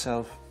express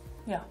yourself,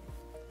 Yeah.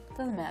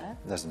 Doesn't matter.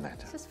 doesn't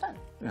matter. It's just fun.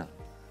 Yeah.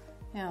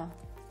 Yeah.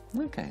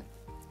 Okay.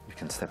 You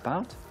can step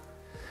out.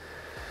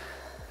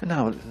 And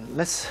now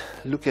let's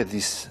look at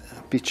this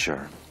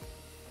picture,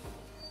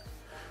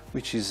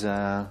 which is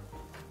the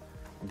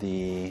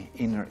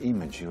inner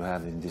image you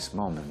have in this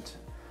moment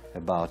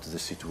about the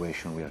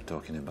situation we are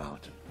talking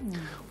about.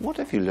 What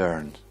have you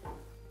learned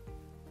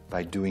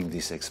by doing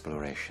this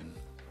exploration?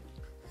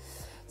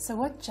 So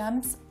what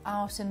jumps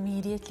out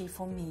immediately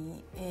for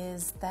me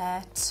is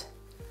that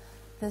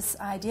this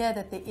idea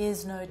that there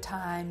is no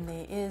time,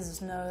 there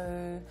is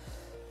no,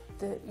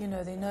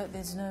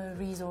 there's no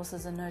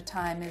resources and no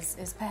time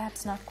is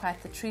perhaps not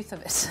quite the truth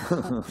of it.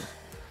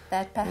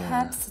 That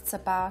perhaps it's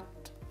about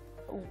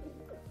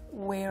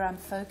where I'm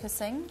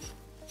focusing,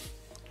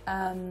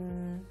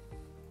 and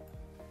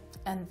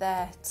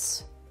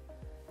that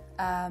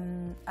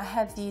I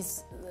have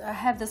this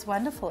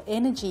wonderful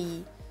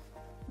energy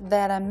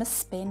that I'm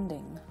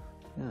misspending.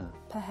 Yeah.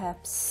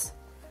 Perhaps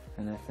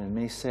And if I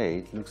may say,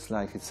 it looks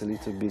like it's a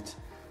little bit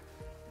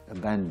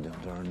abandoned,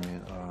 or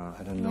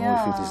I don't know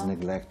if it is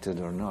neglected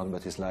or not,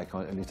 but it's like a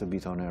little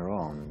bit on her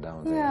own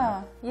down there.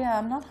 Yeah, yeah.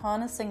 I'm not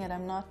harnessing it.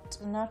 I'm not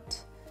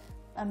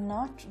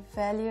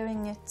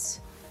valuing it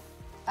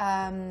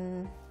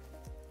in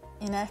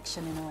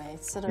action in a way.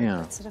 It's sort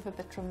of a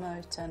bit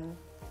remote and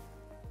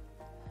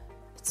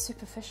it's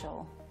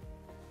superficial.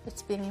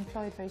 It's being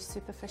employed very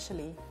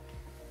superficially.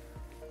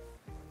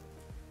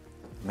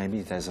 Maybe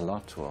it has a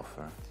lot to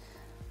offer.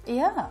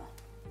 Yeah,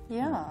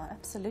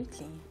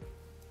 absolutely.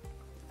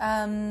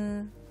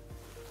 I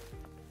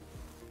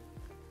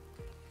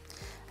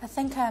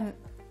think I'm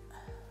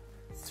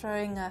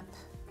throwing up,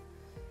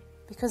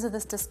 because of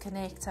this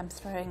disconnect, I'm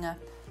throwing up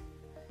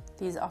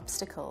these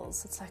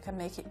obstacles. It's like I'm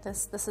making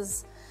this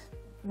is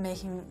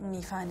making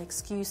me find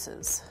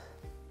excuses.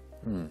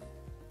 And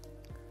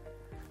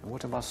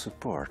what about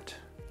support?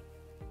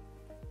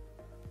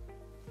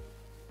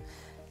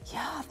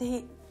 Yeah,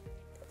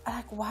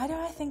 like, why do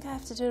I think I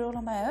have to do it all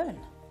on my own?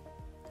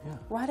 Yeah.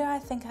 Why do I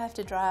think I have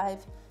to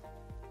drive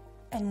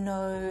and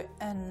know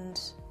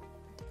and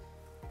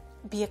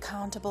be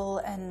accountable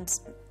and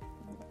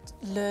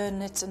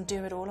learn it and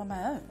do it all on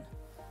my own?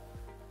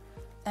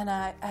 And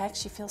I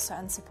actually feel so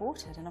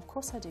unsupported, and of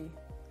course I do,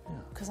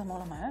 because I'm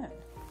all on my own.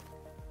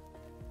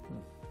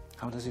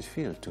 How does it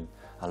feel to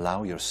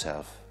allow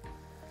yourself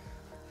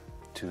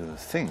to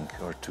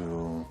think or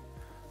to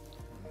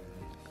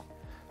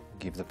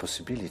give the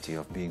possibility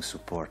of being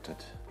supported?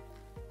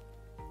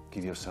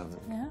 Give yourself...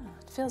 Yeah,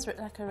 it feels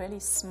like a really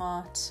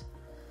smart,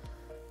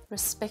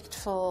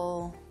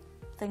 respectful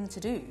thing to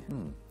do.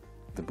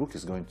 The book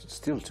is going to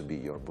still to be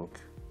your book.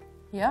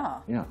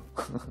 Yeah. Yeah.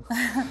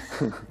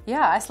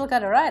 Yeah, I still got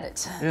to write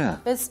it. Yeah.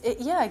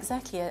 Yeah,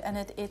 exactly. And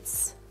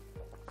it's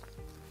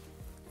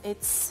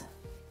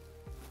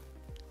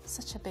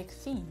such a big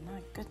theme,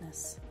 my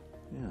goodness.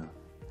 Yeah.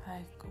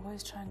 I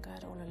always try and go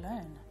it all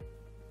alone.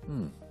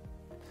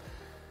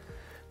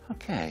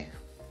 Okay.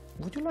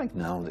 Would you like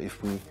now if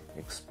we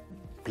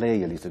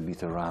play a little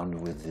bit around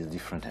with the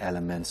different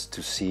elements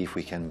to see if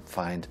we can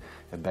find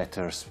a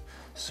better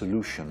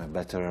solution, a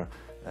better,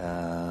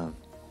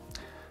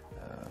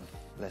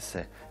 let's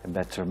say, a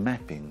better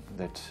mapping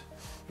that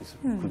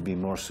could be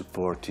more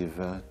supportive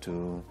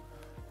to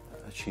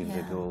achieve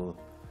the goal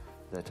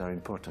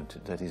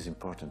that is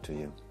important to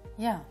you?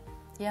 Yeah,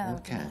 that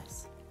would be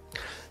nice.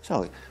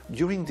 So,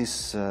 during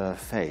this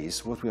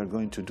phase, what we are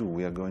going to do,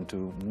 we are going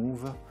to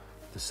move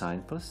the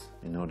signpost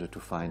in order to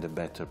find a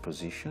better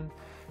position,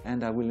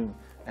 and I will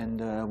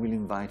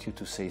invite you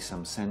to say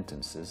some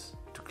sentences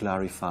to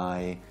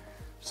clarify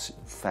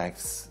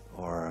facts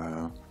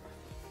or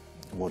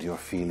what you're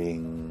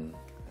feeling,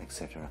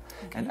 etc.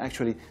 Okay. And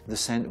actually,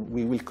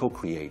 we will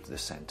co-create the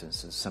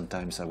sentences.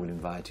 Sometimes I will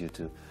invite you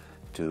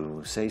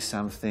to say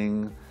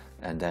something,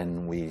 and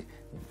then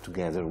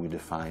together we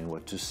define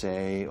what to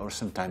say, or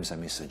sometimes I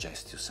may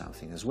suggest you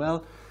something as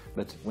well.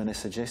 But when I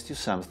suggest you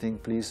something,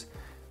 please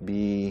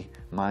be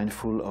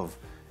mindful of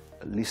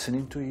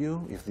listening to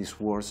you if these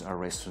words are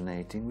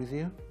resonating with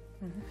you.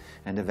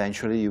 And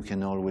eventually you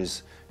can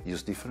always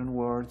use different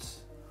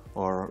words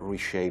or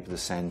reshape the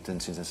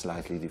sentence in a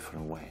slightly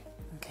different way.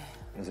 Okay.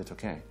 Is it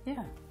okay?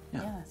 Yeah,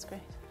 that's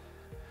great.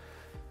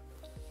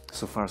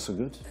 So far so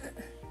good?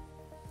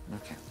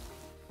 Okay.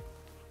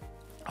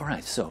 All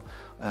right, so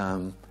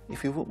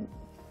if you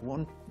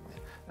want,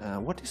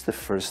 what is the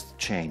first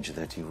change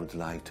that you would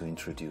like to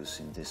introduce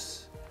in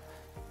this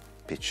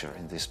picture,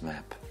 in this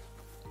map?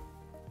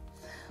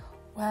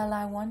 Well,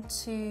 I want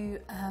to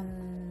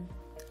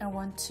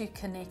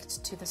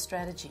connect to the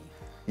strategy.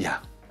 Yeah.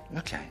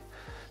 Okay.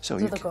 So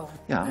to the goal.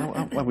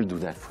 Yeah, I will do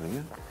that for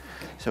you.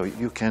 So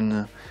you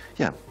can,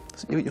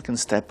 you can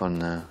step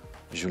on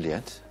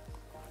Juliette,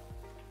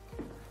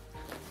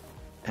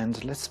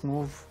 and let's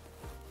move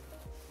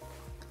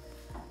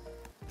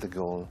the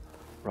goal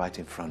right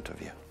in front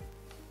of you.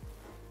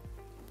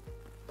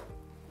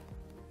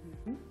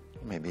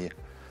 Maybe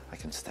I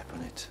can step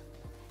on it.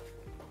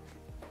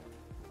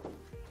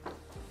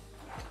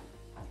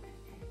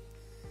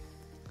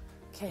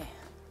 Okay.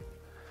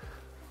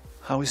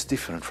 How is it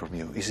different from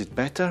you? Is it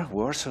better,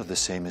 worse, or the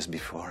same as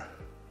before?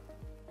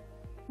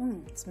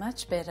 It's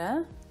much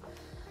better.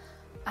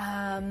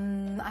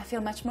 I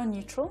feel much more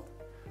neutral.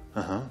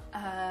 There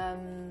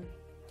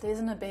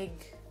isn't a big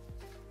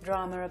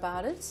drama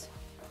about it. It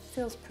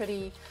feels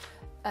pretty...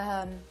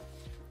 the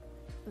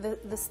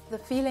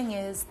feeling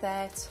is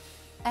that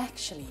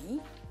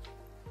actually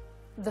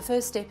the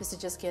first step is to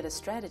just get a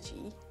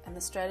strategy, and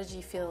the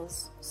strategy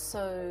feels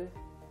so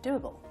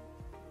doable.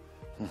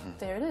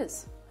 There it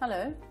is.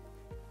 Hello.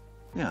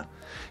 Yeah.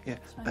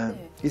 Right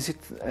is it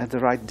at the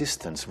right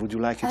distance? Would you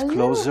like it a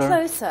closer? Little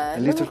closer. A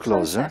little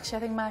closer. Actually, I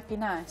think might be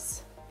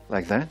nice.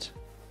 Like that?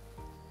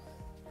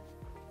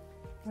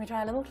 Can we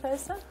try a little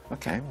closer?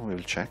 Okay, we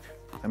will check.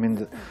 I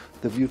mean,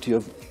 the beauty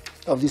of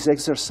this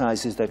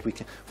exercise is that we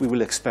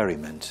will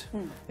experiment,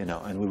 you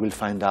know, and we will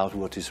find out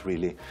what is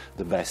really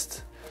the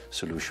best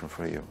solution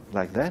for you.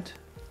 Like that?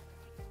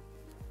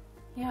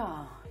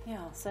 Yeah.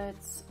 So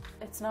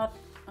it's not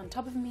on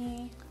top of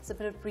me. There's a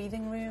bit of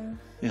breathing room.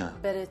 Yeah.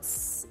 But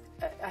it's,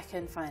 I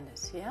can find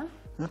it, yeah?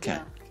 Okay.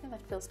 Yeah, okay,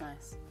 that feels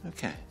nice.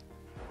 Okay.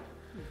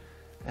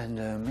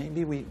 And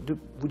maybe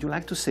would you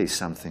like to say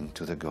something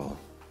to the goal?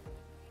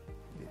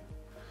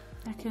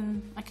 I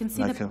can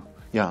see like the...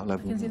 Yeah, like,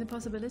 I can see the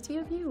possibility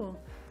of you, or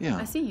yeah.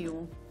 I see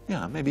you.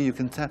 Yeah, maybe you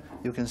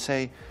can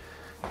say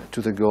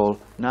to the goal,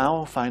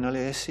 now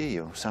finally I see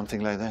you,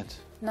 something like that.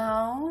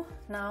 Now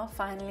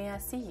finally I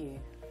see you.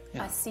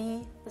 Yeah. I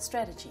see the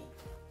strategy.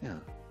 Yeah.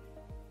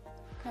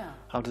 Yeah.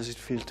 How does it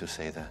feel to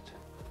say that?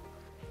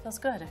 Feels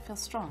good. It feels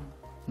strong.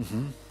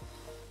 Mm-hmm.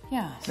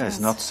 Yeah. Yeah, it's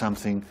not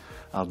something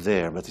out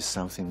there, but it's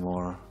something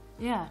more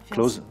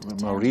close,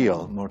 more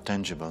real, more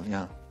tangible.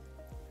 Yeah.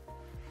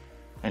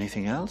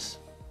 Anything else?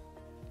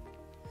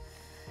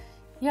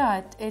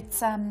 Yeah, it's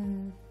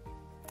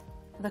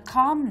the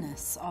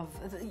calmness of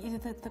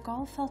the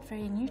goal felt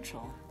very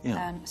neutral,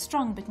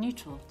 strong but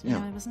neutral. You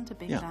know, it wasn't a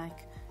big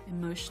like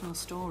emotional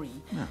story,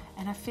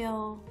 and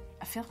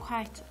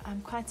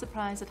I'm quite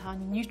surprised at how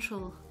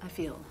neutral I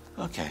feel.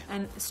 Okay.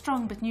 And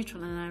strong but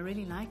neutral, and I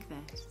really like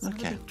that. It's not a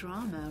Okay. big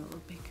drama or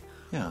a big.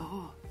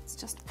 Oh, it's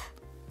just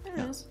there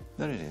it is.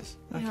 There it is.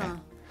 Okay. Yeah.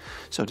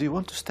 So, do you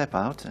want to step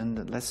out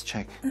and let's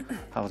check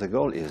how the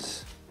goal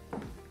is?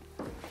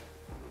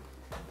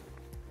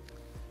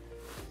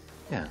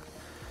 Yeah.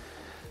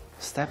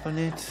 Step on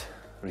it,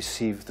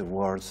 receive the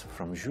words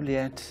from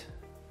Juliette,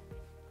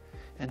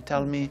 and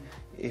tell me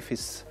if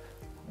it's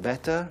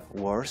better,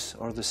 worse,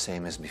 or the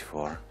same as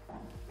before.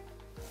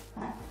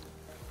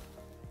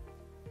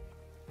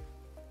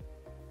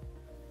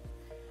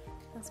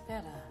 It's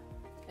better.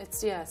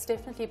 It's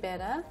definitely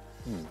better.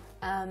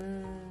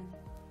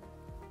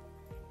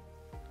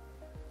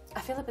 I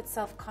feel a bit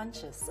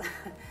self-conscious.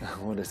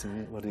 What does it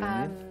mean? What do you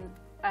mean?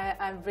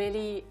 I'm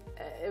really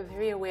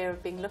very aware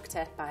of being looked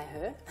at by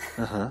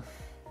her,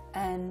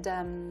 and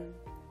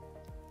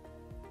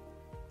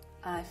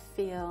I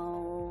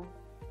feel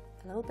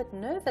a little bit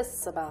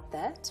nervous about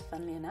that.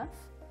 Funnily enough,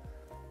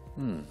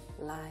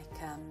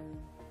 like I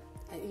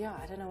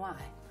don't know why.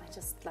 I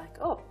just like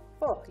oh,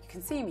 you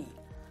can see me.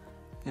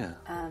 Yeah,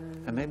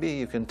 and maybe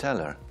you can tell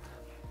her.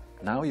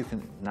 Now you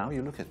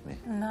look at me.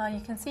 Now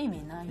you can see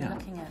me. Now you're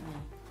looking at me.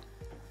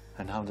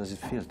 And how does it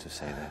feel to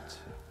say that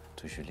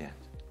to Juliette?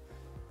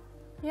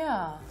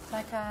 Yeah,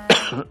 like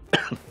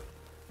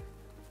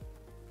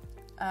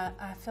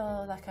I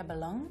feel like I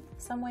belong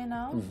somewhere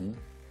now.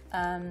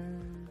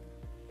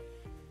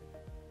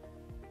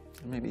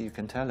 Maybe you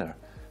can tell her,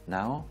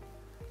 now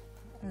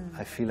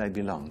I feel I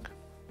belong.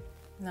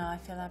 Now I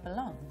feel I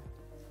belong.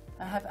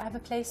 I have a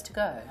place to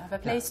go. I have a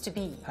place to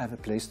be. I have a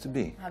place to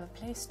be. I have a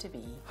place to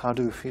be. How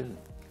do you feel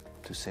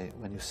to say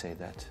when you say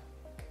that?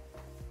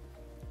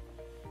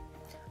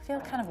 I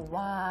feel kind of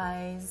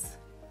wise,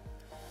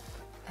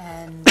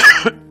 and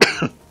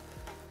I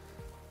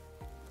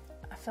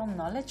feel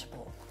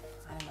knowledgeable.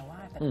 I don't know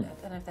why, but I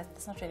don't know if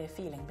that's not really a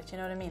feeling, but you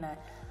know what I mean.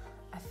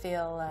 I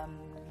feel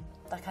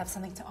like I have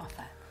something to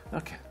offer.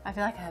 Okay. I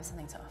feel like I have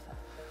something to offer.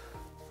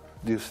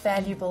 Do you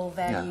Valuable,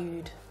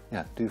 valued.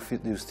 Yeah. Do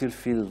you still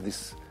feel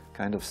this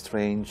kind of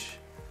strange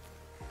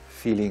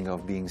feeling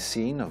of being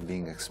seen, of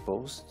being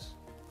exposed?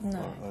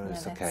 No, or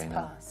that's okay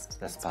now? past.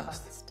 That's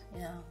past.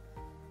 Yeah.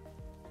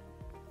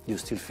 You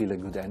still feel a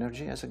good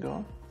energy as a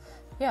girl?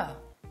 Yeah.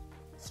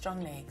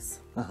 Strong legs.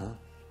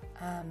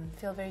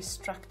 Feel very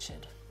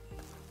structured.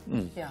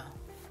 Yeah.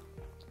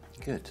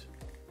 Good.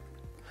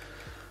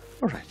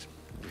 All right.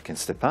 You can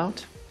step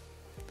out.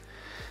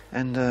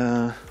 And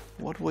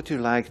what would you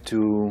like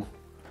to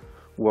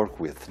work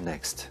with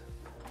next?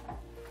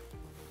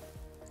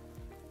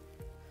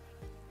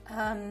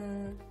 I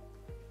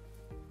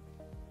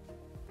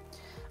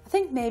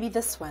think maybe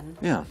this one.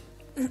 Yeah.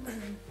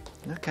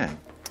 Okay.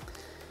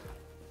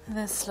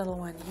 This little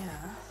one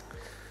here.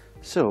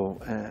 So,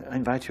 I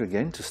invite you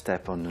again to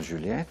step on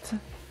Juliette.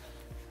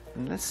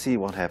 And let's see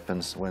what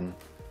happens when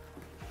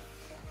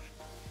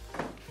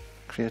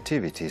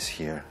creativity is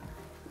here,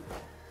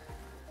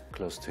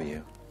 close to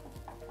you.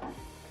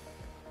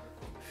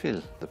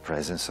 Feel the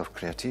presence of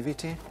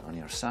creativity on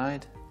your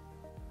side.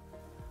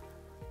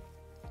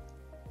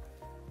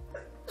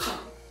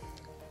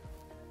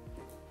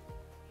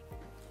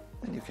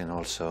 And you can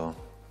also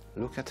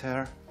look at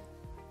her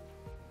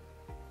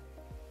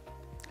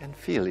and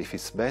feel if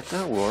it's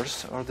better,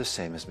 worse, or the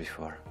same as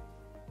before.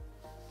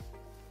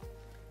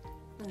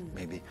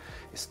 Maybe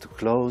it's too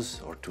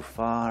close or too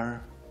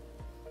far.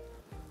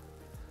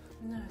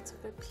 No, it's a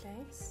good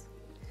place.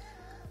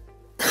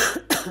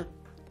 I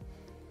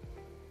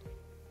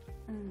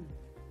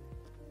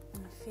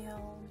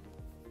feel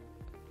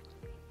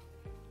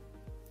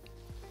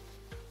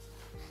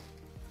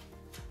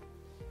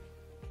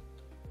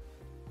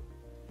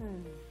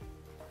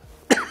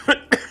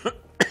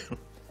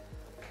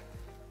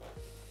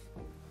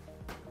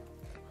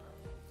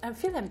I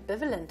feel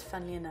ambivalent,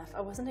 funnily enough.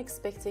 I wasn't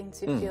expecting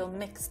to feel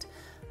mixed.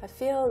 I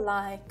feel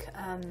like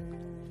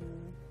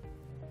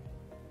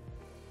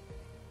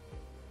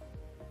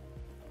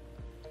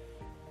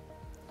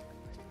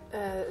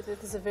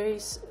there's a very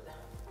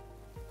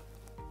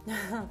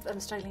I'm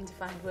struggling to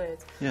find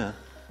words. Yeah.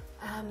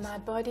 My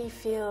body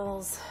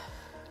feels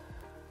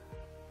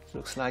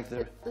Looks like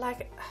the...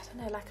 like, I don't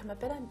know, like I'm a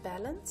bit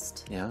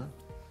unbalanced. Yeah.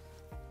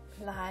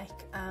 Like,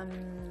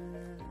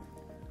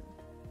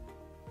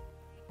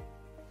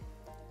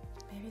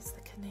 maybe it's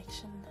the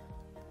connection.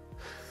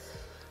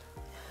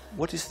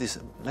 What is this?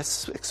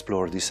 Let's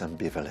explore this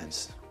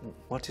ambivalence.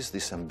 What is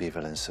this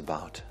ambivalence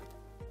about?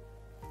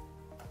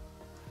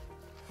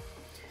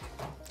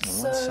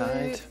 On one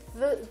side...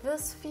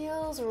 this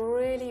feels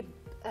really...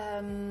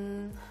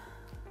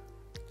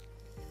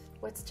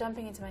 what's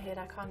jumping into my head,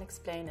 I can't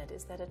explain it,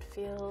 is that it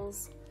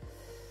feels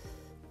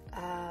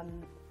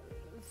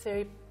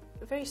very,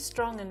 very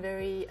strong and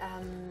very...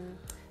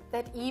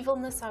 that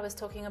evilness I was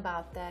talking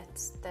about,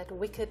 that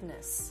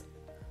wickedness,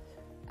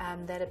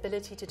 that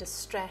ability to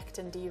distract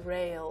and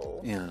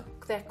derail, Yeah.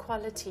 that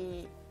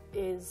quality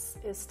is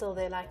still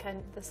there. Like,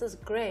 this is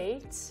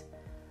great,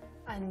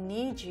 I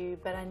need you,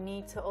 but I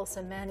need to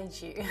also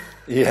manage you.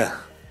 Yeah.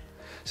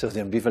 So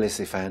the ambivalence,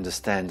 if I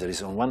understand, there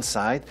is on one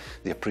side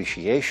the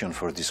appreciation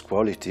for this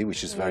quality,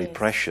 which is very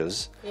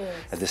precious. Yes.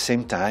 At the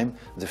same time,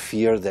 the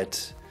fear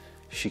that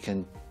she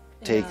can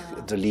take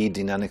the lead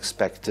in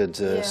unexpected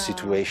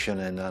situation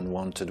and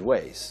unwanted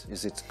ways.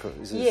 Is it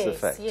the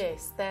fact?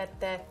 Yes, that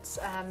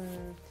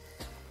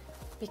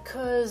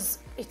because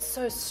it's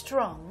so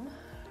strong,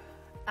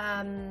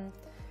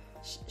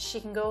 she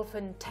can go off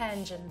in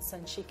tangents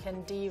and she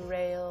can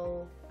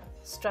derail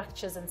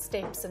structures and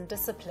steps and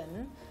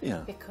discipline,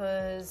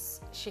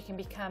 because she can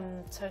become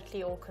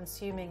totally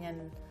all-consuming,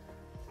 and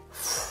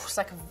it's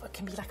like it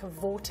can be like a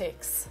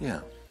vortex.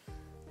 Yeah.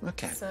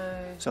 Okay.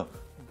 So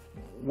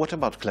what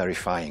about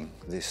clarifying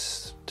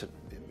these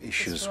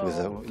issues with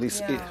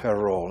her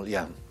role?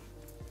 Yeah.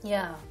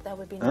 Yeah, that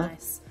would be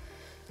nice.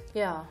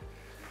 Yeah.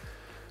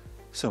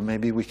 So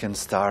maybe we can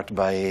start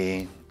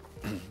by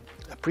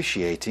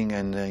appreciating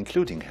and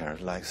including her,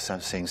 like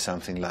saying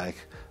something like,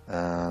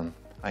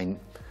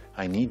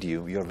 I need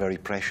you, you're very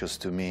precious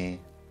to me,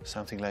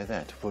 something like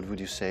that. What would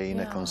you say in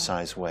a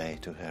concise way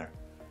to her?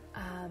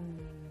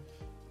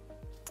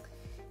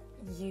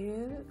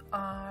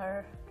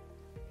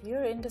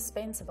 You're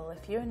indispensable.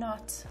 If you're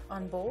not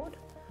on board,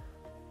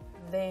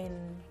 then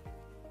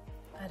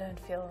I don't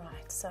feel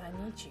right, so I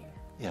need you.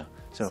 Yeah.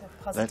 So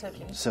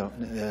positively.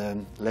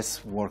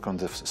 Let's work on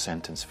the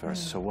sentence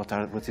first. So what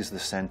is the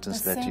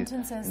sentence the that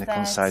sentence you, is in a that,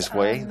 concise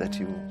way, that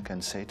you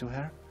can say to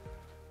her?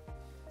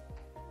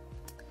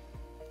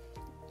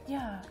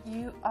 Yeah,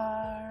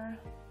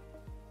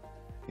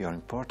 you're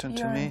important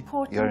to me.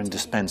 You're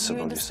indispensable.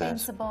 You're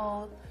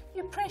indispensable.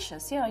 You're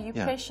precious. Yeah, you're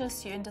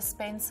precious. You're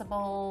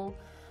indispensable.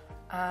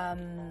 I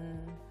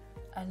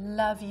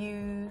love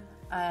you.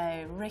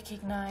 I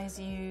recognize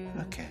you.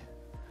 Okay.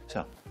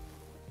 So,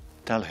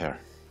 tell her.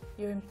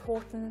 You're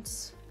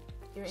important.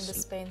 You're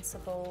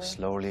indispensable.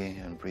 Slowly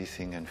and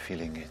breathing and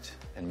feeling it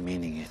and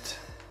meaning it.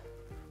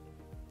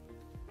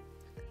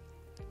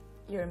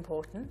 You're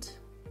important.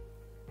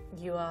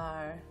 You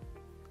are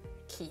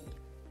key.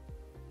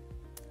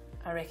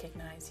 I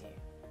recognize you.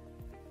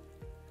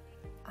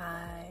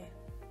 I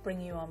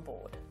bring you on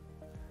board.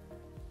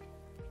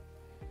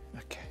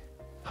 Okay.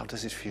 How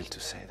does it feel to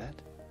say that?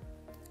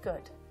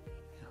 Good.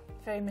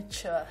 Very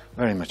mature.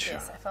 Very mature.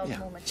 Yes, I felt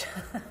more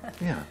mature.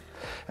 Yeah.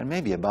 And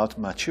maybe about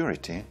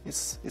maturity,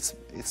 it's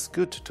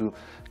good to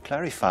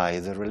clarify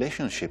the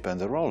relationship and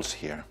the roles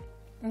here.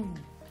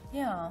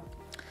 Yeah.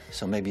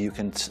 So maybe you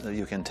can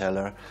tell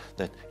her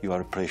that you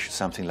are a precious,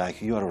 something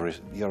like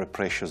you're a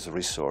precious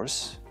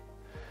resource,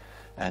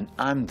 and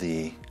I'm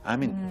a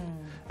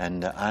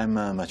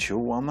mature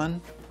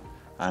woman.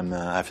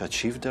 I've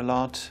achieved a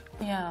lot.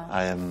 Yeah.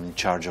 I am in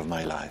charge of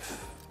my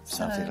life.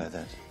 Something like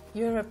that.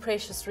 You're a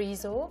precious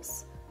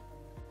resource.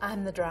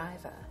 I'm the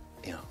driver.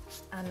 Yeah.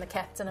 I'm the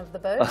captain of the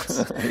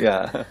boat.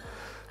 Yeah.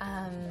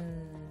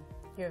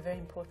 You're a very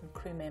important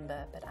crew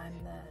member, but I'm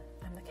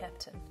the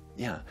captain.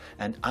 Yeah.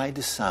 And I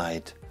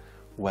decide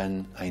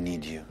when I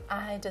need you.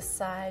 I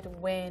decide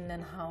when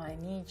and how I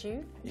need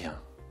you. Yeah.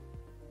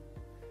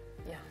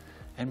 Yeah.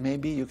 And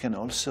maybe you can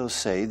also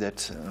say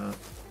that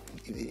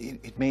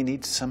it may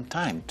need some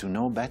time to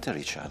know better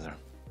each other.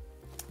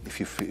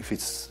 If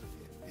it's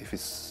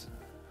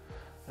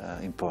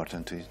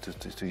important to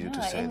you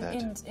to say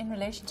that. In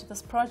relation to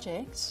this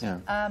project,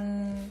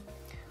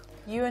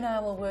 you and I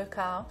will work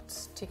out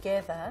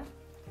together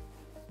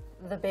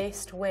the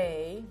best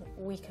way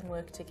we can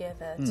work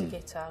together to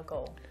get to our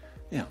goal.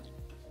 Yeah.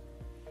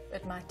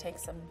 It might take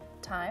some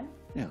time.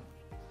 Yeah.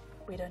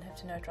 We don't have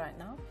to know it right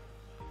now.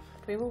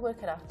 But we will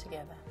work it out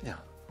together. Yeah.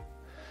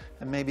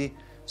 And maybe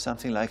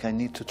something like, I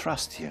need to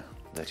trust you,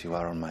 that you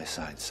are on my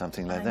side,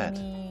 something like that.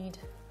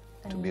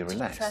 I to need be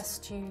relaxed. To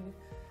trust you.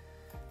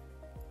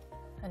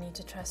 I need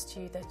to trust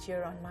you that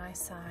you're on my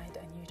side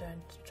and you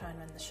don't try and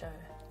run the show.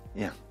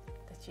 Yeah.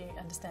 That you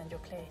understand your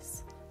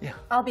place. Yeah.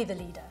 I'll be the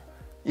leader.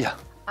 Yeah.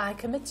 I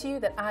commit to you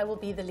that I will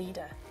be the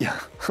leader. Yeah.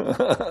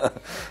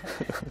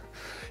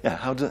 Yeah.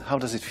 How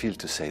does it feel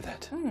to say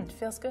that? It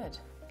feels good.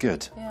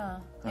 Good. Yeah.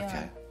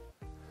 Okay.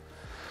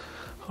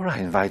 All right,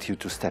 I invite you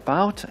to step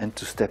out and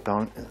to step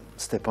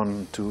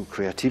on to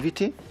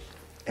creativity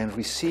and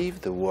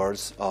receive the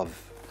words of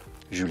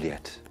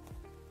Juliette.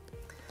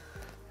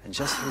 And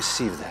just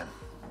receive them.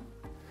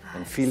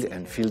 And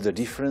feel the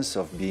difference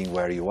of being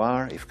where you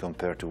are if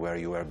compared to where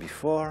you were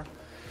before,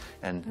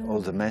 and all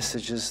the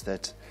messages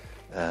that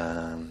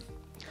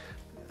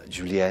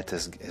Juliette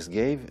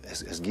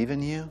has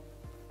given you.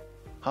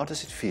 How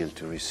does it feel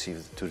to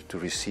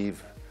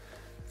receive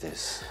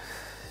this?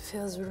 It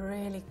feels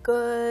really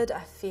good.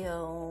 I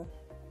feel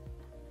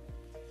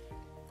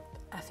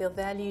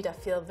valued. I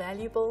feel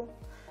valuable.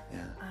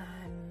 Yeah.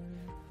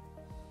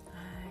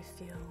 I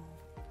feel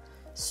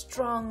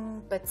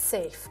strong but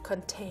safe,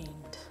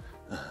 contained.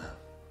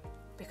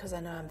 Because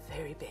I know I'm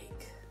very big.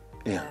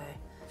 Yeah.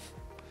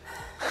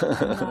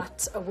 I'm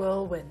not a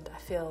whirlwind. I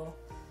feel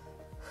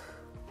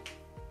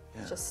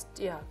just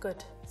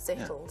good,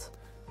 settled.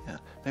 Yeah.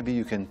 Maybe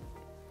you can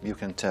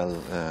tell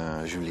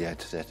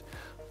Juliette that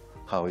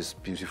how it's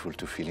beautiful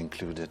to feel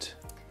included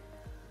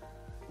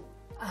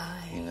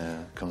in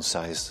a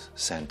concise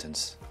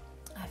sentence.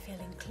 I feel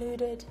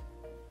included.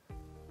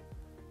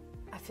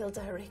 I feel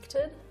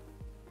directed.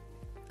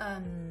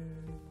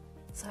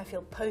 So I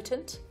feel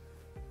potent.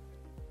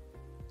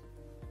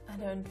 I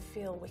don't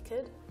feel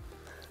wicked.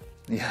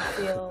 Yeah.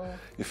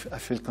 I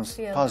feel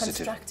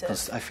positive.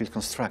 I feel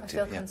constructive.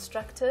 I feel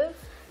constructive.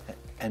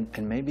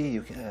 And maybe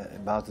you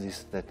about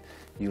this that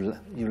you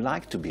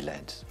like to be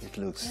led. It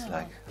looks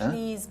like.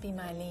 Please be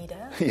my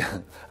leader. Yeah,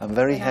 I'm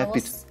very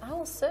happy. I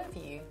will serve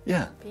you.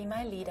 Yeah. Be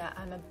my leader.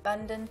 I'm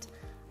abundant.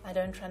 I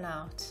don't run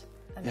out.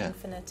 I'm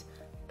infinite,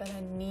 but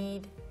I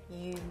need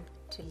you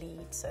to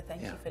lead. So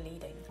thank you for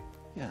leading.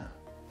 Yeah,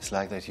 it's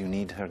like that. You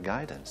need her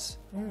guidance.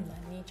 I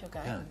need your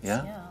guidance.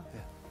 Yeah.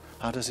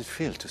 How does it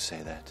feel to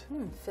say that?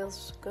 It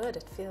feels good.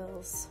 It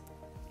feels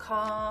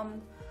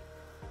calm,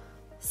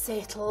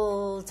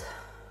 settled,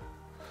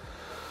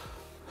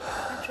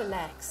 quite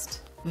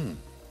relaxed.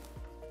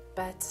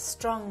 But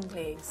strong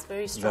legs,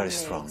 very strong Very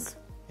legs. strong.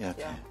 Yeah,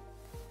 okay.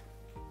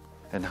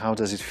 And how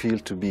does it feel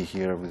to be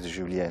here with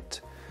Juliette,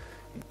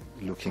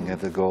 looking at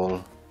the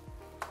goal?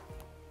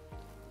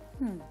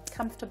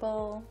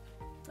 Comfortable,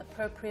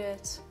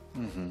 appropriate.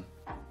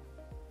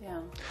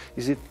 Yeah.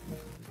 Is it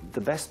the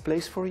best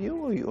place for you,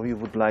 or you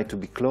would like to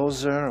be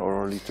closer,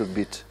 or a little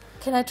bit?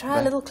 Can I try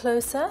a little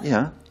closer?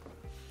 Yeah.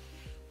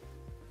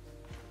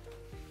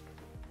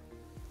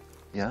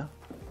 Yeah.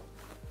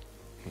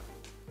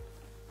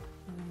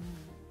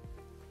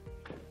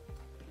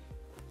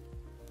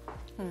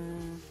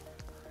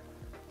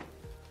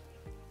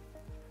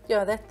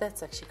 Yeah,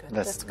 that's actually good.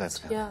 That's good.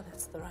 good. Yeah,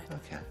 that's the right.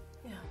 Okay.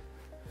 Yeah.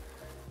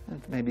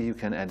 And maybe you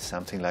can add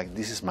something like,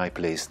 "This is my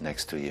place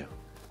next to you.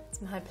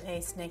 It's my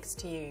place next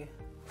to you.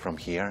 From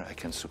here, I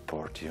can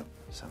support you."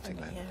 Something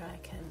like that. Here I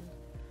can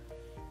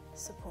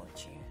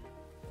support you.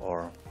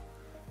 Or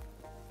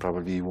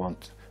probably you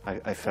want.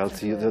 I felt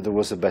that there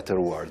was a better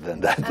word than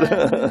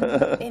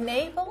that.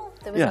 Enable.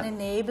 There was an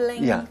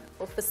enabling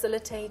or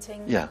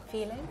facilitating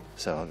feeling.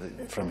 So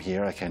from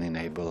here, I can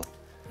enable.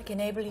 I can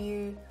enable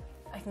you.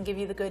 I can give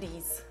you the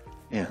goodies.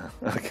 Yeah,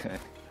 okay.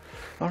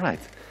 All right.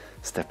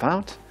 Step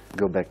out,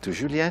 go back to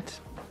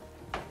Juliette,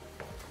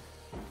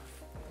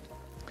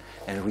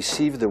 and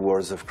receive the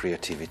words of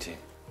creativity.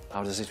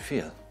 How does it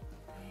feel?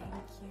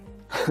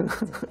 Thank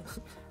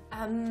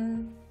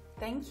you.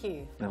 Thank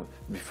you. Now,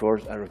 before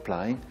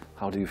replying,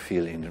 how do you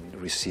feel in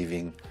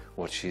receiving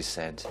what she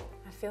said?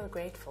 I feel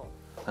grateful.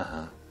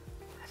 I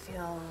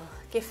feel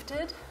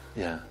gifted.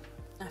 Yeah.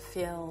 I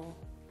feel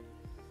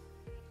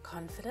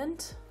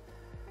confident.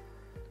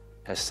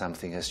 Has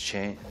something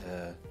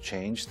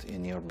changed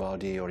in your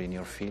body or in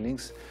your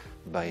feelings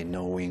by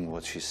knowing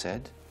what she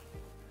said?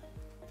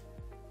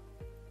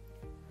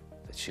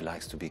 That she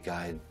likes to be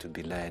guided, to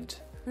be led,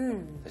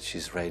 that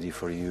she's ready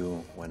for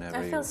you whenever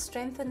I feel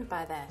strengthened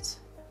by that.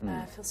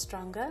 I feel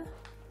stronger.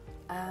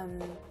 I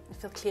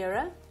feel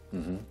clearer.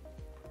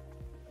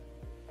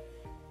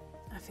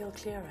 I feel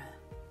clearer.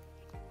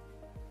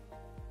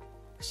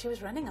 She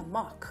was running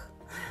amok.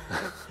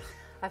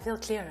 I feel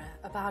clearer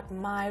about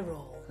my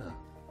role.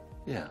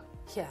 Yeah.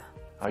 Here,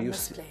 in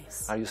this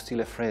place. Are you still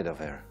afraid of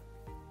her?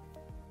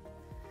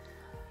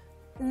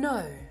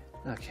 No.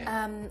 Okay.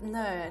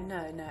 No.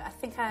 I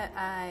think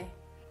I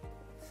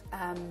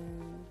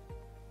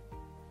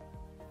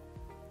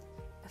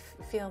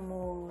feel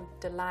more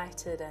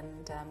delighted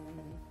and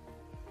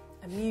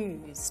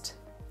amused.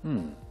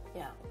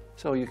 Yeah.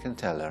 So you can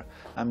tell her,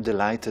 "I'm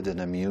delighted and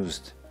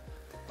amused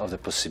of the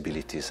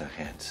possibilities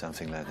ahead,"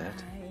 something like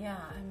that.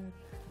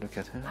 Look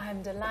at her.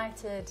 I'm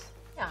delighted.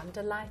 Yeah, I'm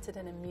delighted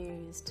and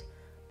amused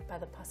by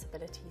the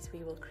possibilities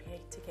we will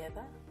create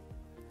together.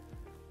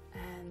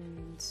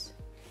 And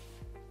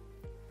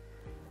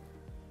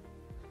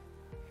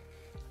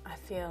I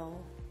feel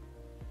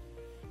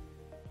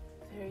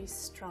very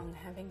strong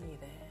having you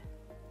there.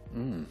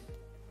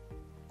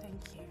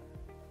 Thank you.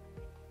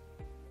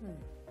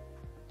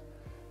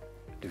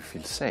 Do you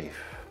feel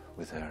safe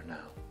with her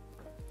now?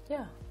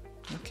 Yeah.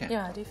 Okay.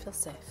 Yeah, I do feel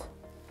safe.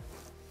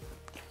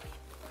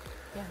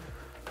 Yeah.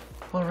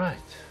 All right.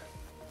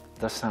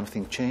 Does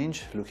something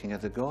change looking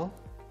at the goal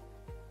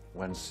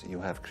once you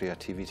have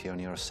creativity on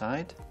your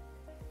side?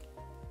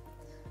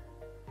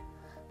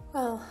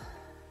 Well,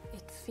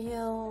 it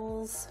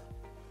feels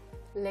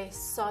less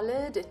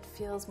solid, it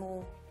feels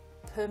more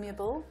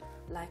permeable,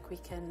 like we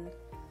can...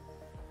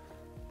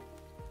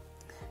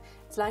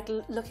 It's like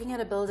looking at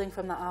a building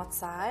from the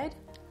outside.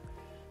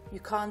 You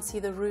can't see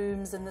the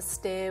rooms and the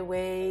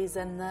stairways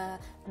and the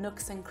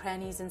nooks and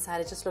crannies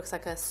inside. It just looks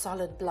like a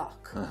solid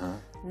block.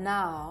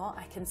 Now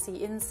I can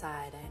see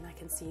inside, and I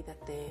can see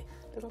that there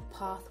are little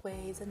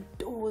pathways and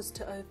doors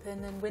to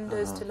open and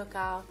windows to look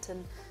out,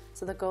 and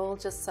so the goal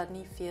just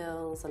suddenly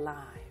feels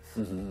alive.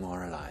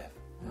 More alive.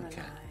 More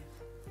Okay.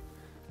 alive.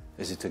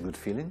 Is it a good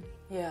feeling?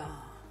 Yeah,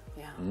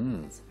 yeah.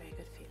 It's a very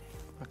good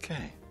feeling.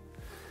 Okay.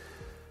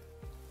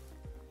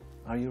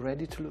 Are you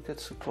ready to look at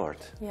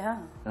support? Yeah.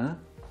 Huh?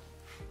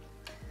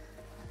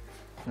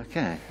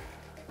 Okay.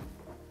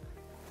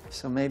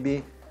 So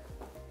maybe,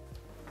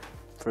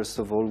 first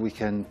of all, we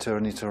can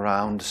turn it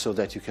around so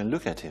that you can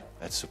look at it,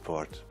 at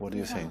support. What do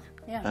you think?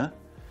 Yeah. Huh?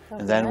 That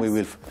And then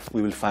nice.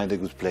 we will find a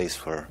good place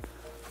for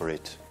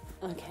it.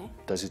 Okay.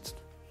 Does it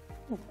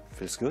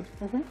feels good?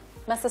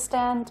 Must I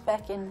stand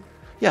back in?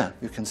 Yeah,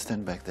 you can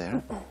stand back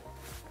there.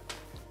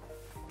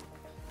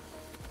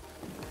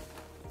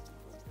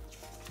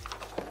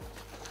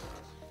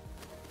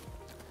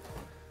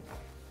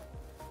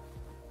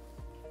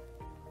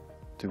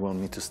 Do you want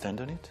me to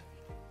stand on it?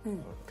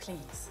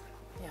 Please.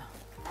 Yeah.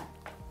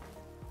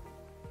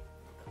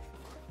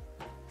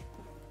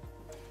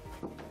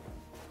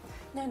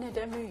 No,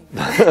 don't move.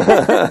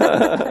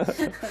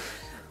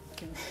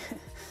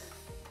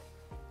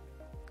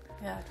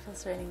 Yeah, it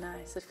feels really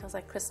nice. It feels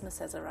like Christmas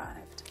has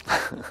arrived.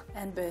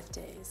 And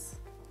birthdays.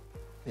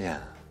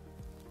 Yeah.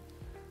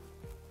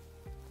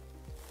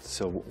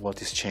 So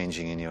what is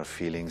changing in your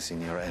feelings, in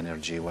your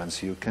energy,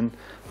 once you can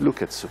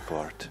look at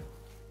support?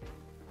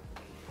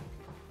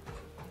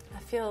 I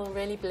feel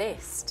really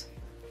blessed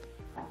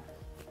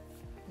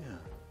Yeah.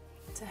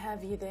 to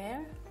have you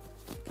there.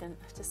 I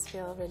just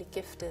feel really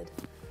gifted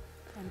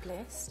and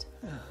blessed.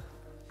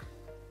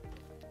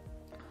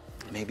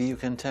 Maybe you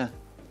can tell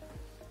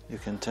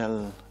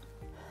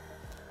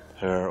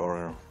her,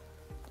 or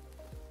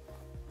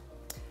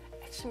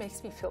Actually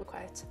makes me feel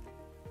quite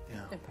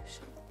yeah,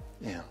 emotional.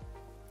 yeah,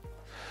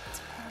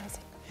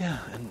 Surprising. yeah,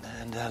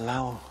 and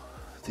allow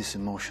these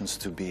emotions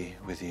to be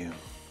with you.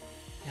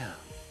 Yeah,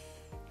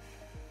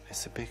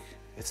 it's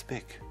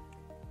big.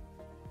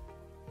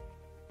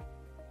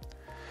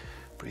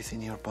 Breathe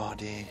in your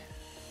body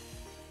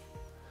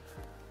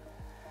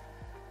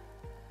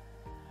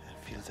and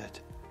feel that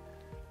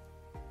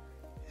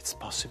it's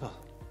possible,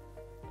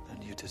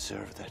 and you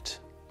deserve that.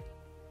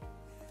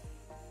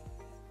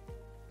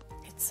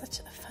 It's such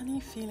a funny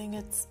feeling.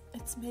 It's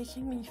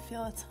making me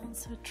feel, it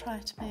sounds so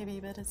trite maybe,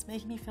 but it's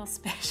making me feel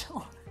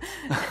special.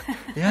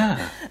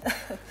 Yeah,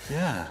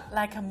 yeah,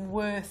 Like I'm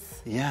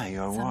worth yeah,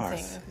 you're worth.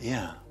 something.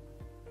 Yeah,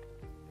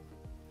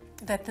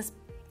 That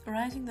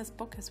writing this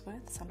book is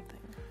worth something.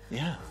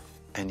 yeah,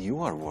 and you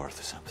are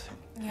worth something.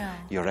 Yeah.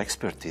 Your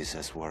expertise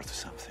is worth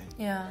something.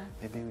 Yeah.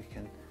 Maybe we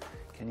can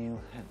you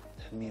hand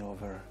me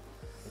over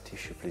the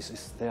tissue,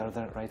 please? They are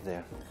there, right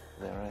there.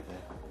 They are right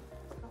there.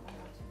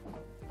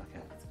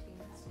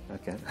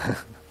 Okay.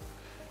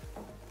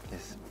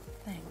 Yes.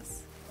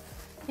 Thanks.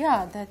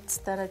 Yeah,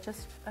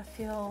 I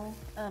feel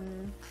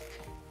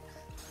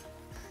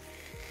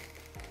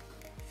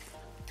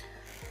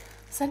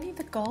suddenly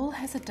the goal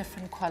has a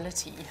different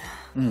quality.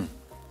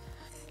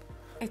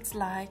 It's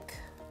like,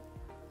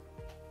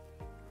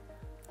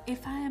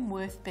 if I am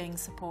worth being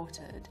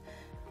supported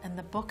and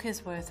the book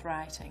is worth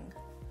writing,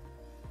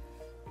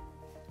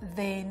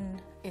 then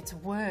it's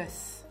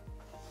worth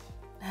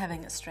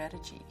having a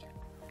strategy.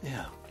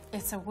 Yeah.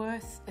 It's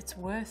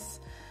worth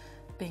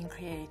being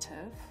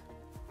creative.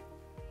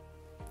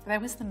 That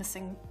was that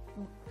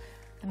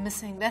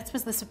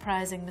was the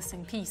surprising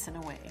missing piece in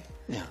a way.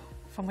 Yeah.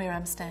 From where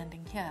I'm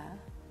standing here,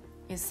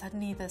 is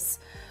suddenly this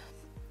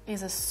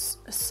is a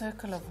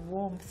circle of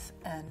warmth,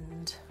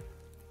 and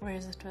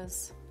whereas it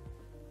was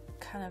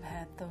kind of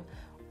had the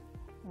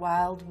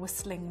wild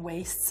whistling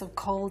wastes of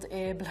cold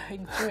air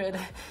blowing through it,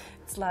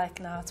 it's like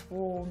now it's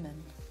warm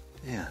and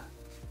Yeah.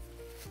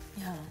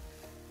 yeah.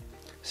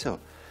 So,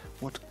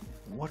 what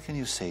can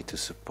you say to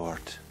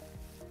support?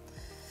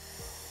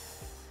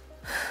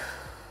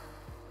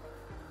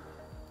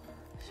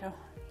 Sure.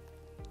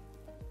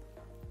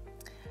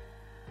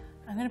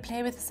 I'm going to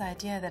play with this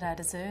idea that I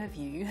deserve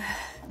you.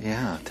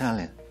 Yeah, tell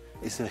it.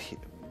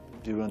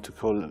 Do you want to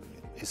call it?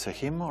 Is a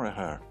him or a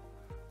her?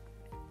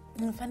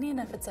 Funny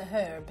enough, it's a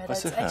her, but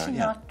It's it's a her, actually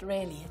yeah. not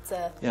really. It's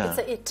a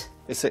it.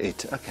 It's a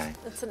it. Okay.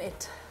 It's an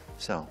it.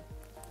 So,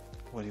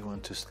 what do you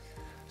want to?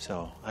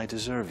 So, I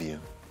deserve you.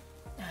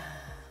 I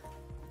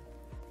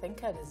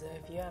think I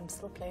deserve you. I'm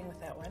still playing with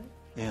that one.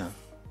 Yeah.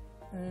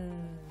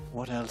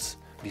 What else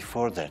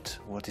before that?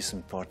 What is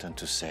important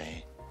to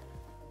say?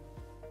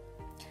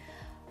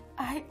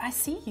 I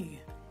see you.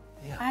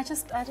 Yeah.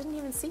 I didn't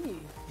even see you.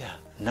 Yeah.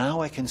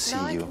 Now I can see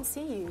Now you. I can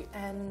see you,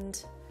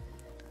 and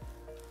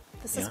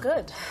this is Yeah.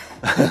 good.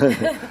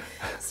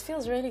 This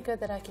feels really good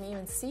that I can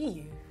even see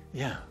you.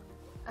 Yeah.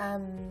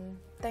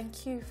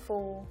 Thank you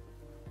for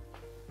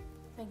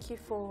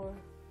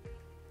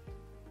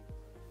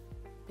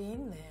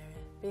being there,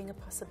 being a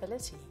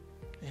possibility.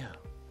 Yeah.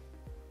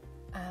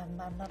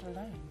 I'm not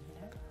alone, you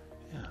know.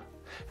 Yeah.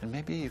 And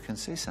maybe you can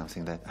say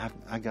something that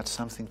I got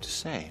something to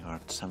say or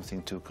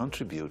something to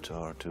contribute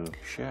or to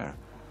share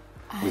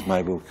with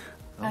my book.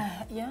 No?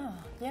 Yeah,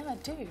 I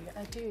do.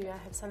 I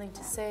have something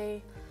to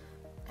say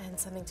and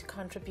something to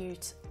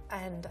contribute,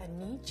 and I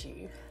need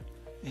you.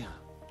 Yeah.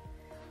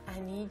 I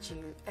need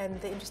you. And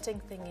the interesting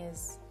thing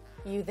is,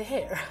 you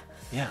there.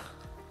 Yeah.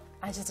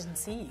 I just didn't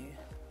see you.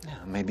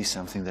 Yeah. Maybe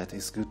something that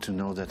is good to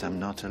know that I'm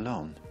not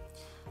alone.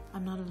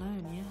 I'm not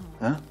alone, yeah.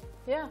 Huh?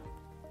 Yeah,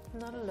 I'm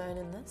not alone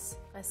in this.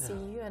 I see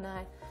you, and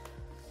I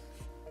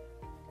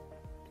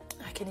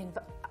can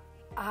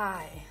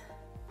invite.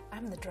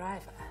 I'm the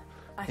driver.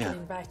 I can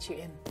invite you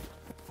in.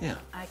 Yeah.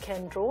 I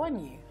can draw on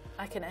you.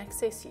 I can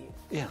access you.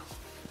 Yeah.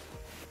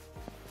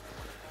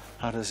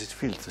 How does it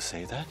feel to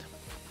say that?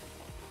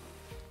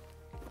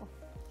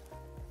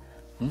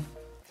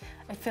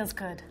 It feels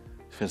good.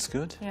 Feels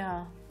good?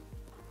 Yeah.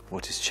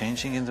 What is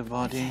changing in the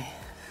body?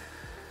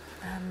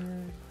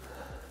 Okay.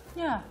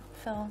 Yeah,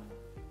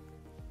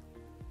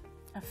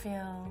 I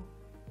feel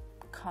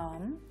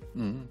calm.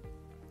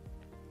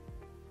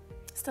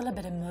 Still a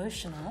bit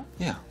emotional.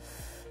 Yeah.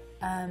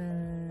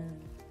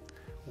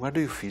 Where do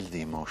you feel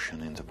the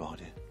emotion in the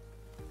body?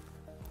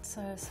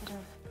 So sort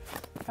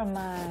of from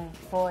my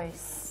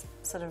voice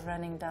sort of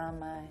running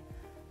down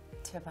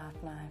to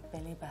about my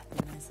belly button,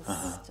 there's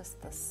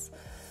just this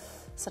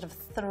sort of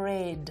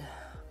thread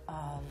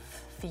of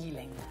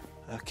feeling.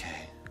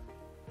 Okay.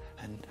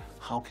 And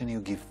how can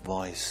you give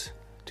voice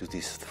to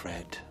this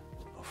thread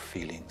of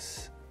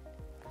feelings?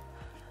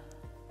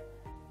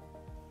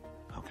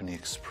 How can you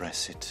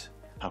express it?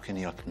 How can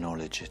you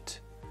acknowledge it?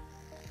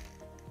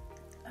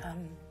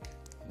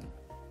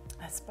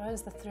 I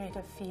suppose the thread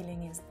of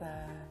feeling is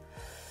the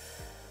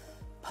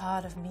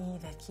part of me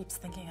that keeps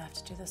thinking I have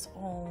to do this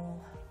all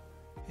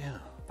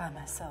by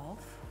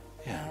myself,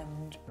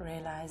 and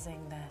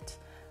realizing that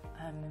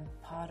I'm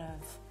part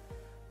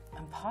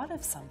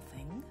of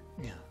something,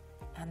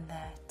 and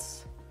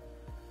that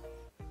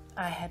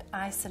I had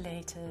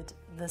isolated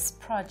this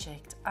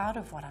project out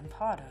of what I'm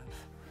part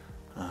of,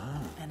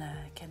 and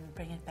I can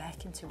bring it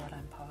back into what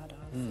I'm part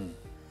of,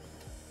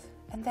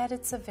 and that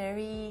it's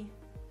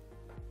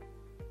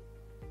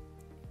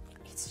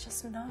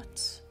just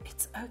not.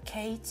 It's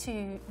okay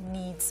to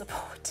need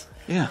support.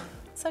 Yeah.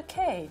 It's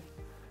okay.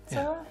 It's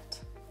all right.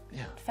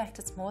 Yeah. In fact,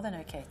 it's more than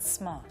okay. It's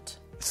smart.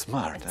 It's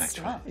smart, It's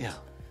actually. smart Yeah.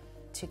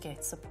 to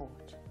get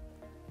support.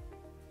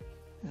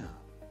 Yeah.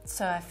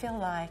 So I feel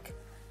like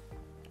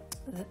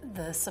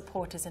the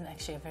support is in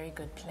actually a very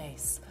good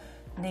place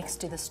next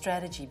to the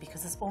strategy,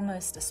 because it's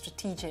almost a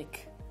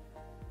strategic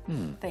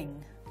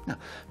thing. Now,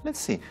 let's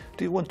see.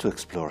 Do you want to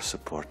explore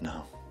support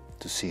now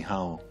to see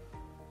how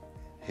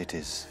it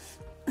is?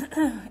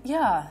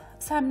 Yeah.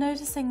 So I'm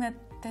noticing that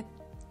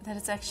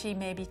it's actually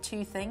maybe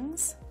two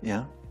things.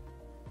 Yeah.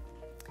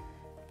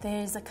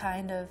 There's a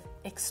kind of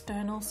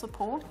external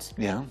support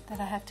that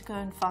I have to go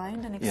and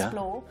find and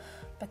explore,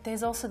 but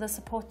there's also the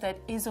support that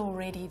is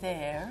already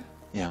there,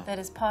 that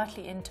is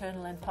partly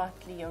internal and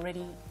partly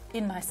already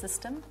in my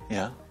system,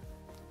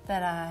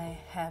 that I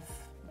have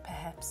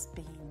perhaps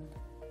been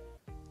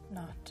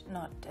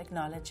not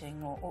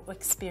acknowledging or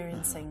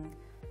experiencing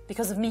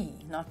because of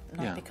me, not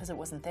because it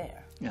wasn't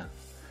there. Yeah.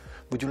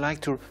 Would you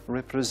like to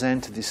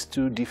represent these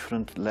two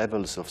different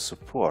levels of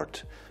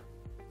support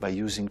by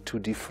using two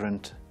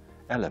different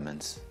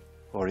elements?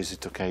 Or is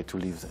it okay to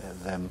leave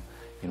them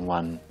in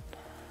one,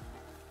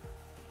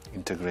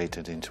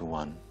 integrated into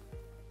one?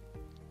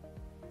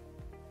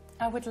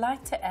 I would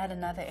like to add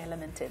another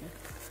element in,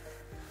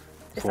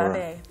 if I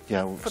may.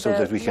 Yeah, For so the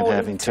that we can more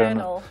have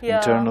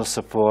internal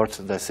support,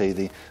 let's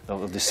say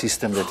of the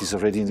system that is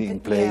already in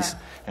place,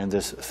 and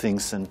there's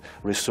things and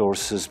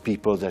resources,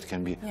 people that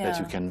can be that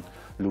you can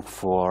look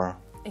for.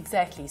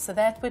 Exactly. So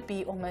that would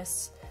be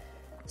almost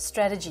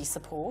strategy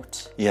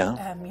support.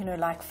 Yeah. You know,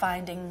 like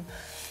finding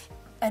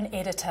an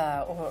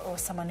editor or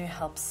someone who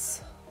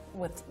helps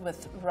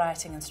with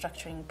writing and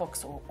structuring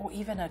books, or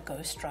even a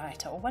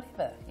ghostwriter or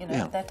whatever. You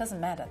know, that doesn't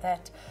matter.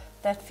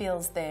 That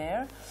feels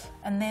there.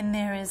 And then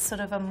there is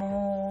sort of a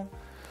more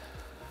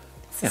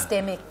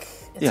systemic,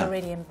 it's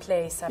already in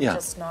place. I'm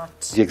just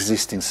not... The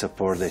existing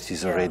support that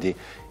is already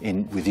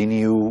within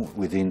you,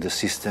 within the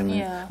system,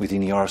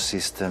 within your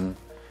system.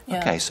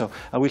 Okay, so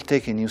I will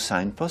take a new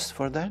signpost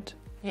for that.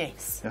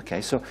 Yes.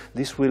 Okay, so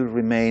this will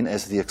remain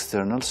as the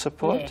external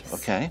support. Yes.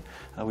 Okay,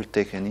 I will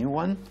take a new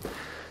one.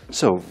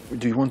 So,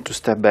 do you want to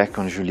step back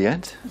on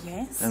Juliette?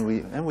 Yes.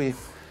 And we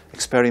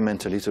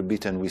experiment a little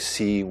bit, and we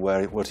see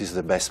what is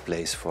the best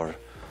place for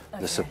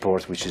the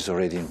support which is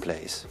already in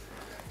place.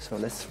 So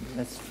let's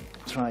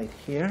try it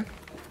here.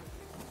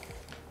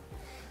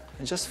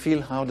 And just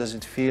feel, how does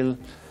it feel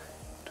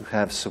to to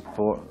have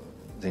support,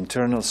 the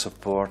internal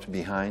support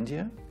behind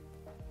you.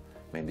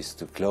 Maybe it's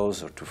too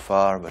close or too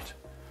far, but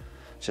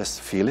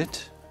just feel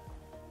it.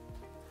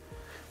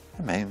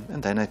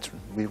 And then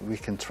we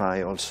can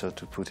try also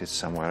to put it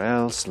somewhere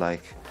else,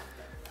 like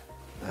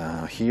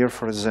here,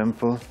 for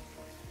example.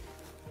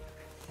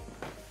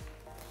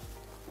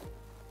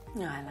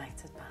 No, I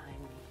liked it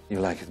behind me. You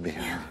like it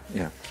behind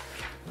me? Yeah.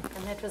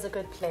 And that was a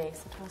good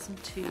place. It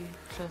wasn't too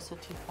close or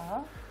too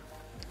far.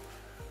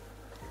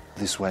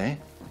 This way?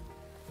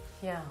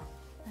 Yeah,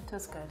 it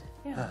was good.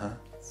 Yeah.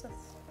 It's just,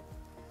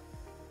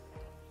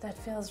 that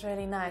feels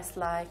really nice,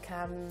 like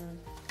I'm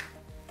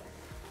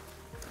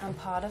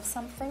part of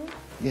something.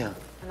 Yeah.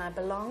 And I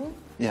belong.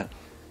 Yeah.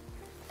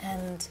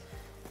 And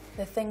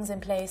the things in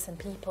place and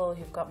people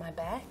who've got my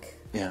back.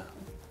 Yeah.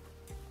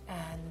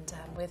 And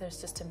whether it's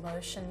just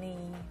emotionally,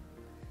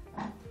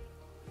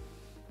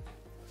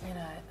 you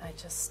know, I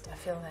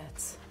feel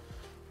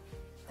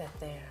that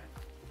there.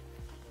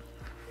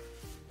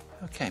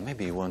 Okay,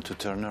 maybe you want to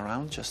turn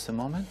around just a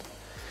moment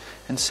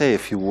and say a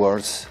few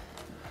words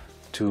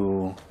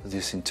to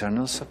this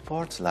internal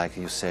support, like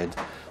you said,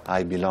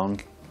 I belong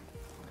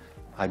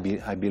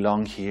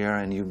here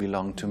and you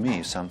belong to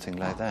me, something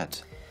like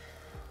that.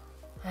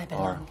 I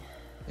belong.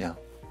 Yeah,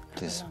 I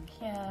belong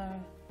here.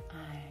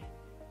 I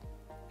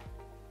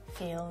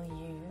feel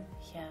you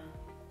here,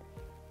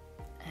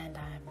 and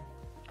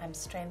I'm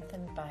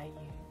strengthened by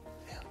you.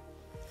 Yeah.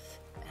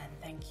 And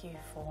thank you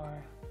for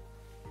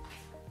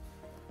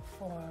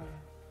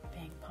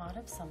being part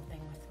of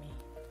something with me.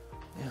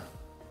 Yeah.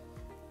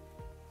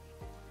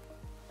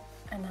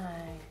 And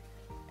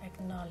I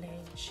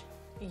acknowledge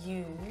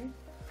you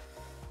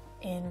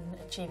in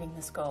achieving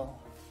this goal.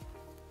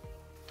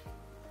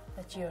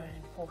 That you're an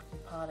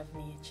important part of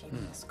me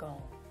achieving this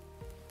goal.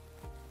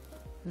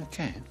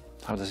 Okay.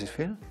 How does it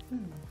feel?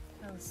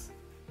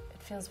 It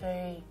feels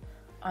very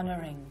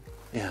honoring.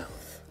 Yeah.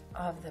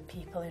 Of the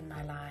people in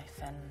my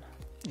life and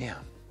Yeah.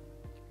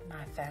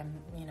 my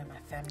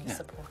family Yeah.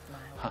 support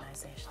my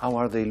organization. How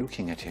are they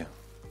looking at you?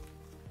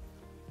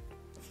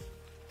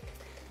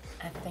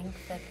 I think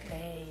that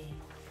they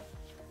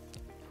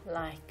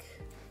like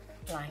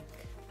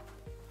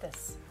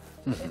this.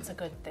 It's a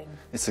good thing.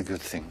 It's a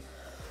good thing.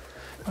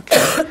 Okay.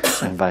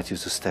 I invite you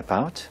to step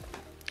out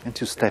and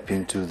to step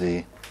into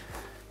the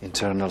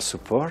internal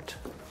support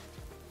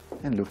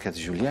and look at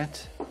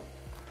Juliette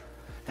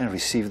and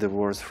receive the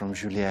words from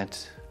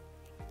Juliette.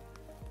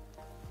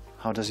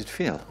 How does it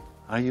feel?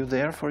 Are you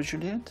there for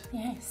Juliette?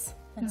 Yes,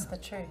 that's the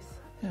truth.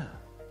 Yeah.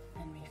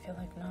 And we feel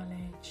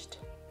acknowledged.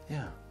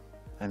 Yeah.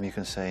 And you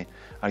can say,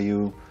 are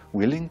you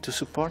willing to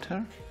support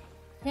her?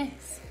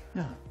 Yes.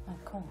 Yeah.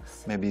 Of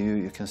course. Maybe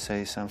you can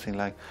say something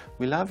like,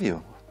 we love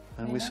you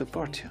and we love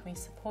support you. We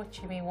support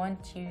you. We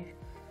want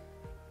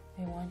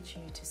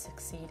you to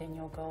succeed in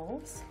your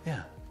goals.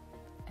 Yeah.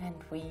 And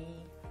we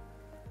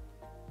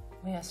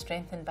are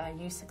strengthened by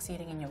you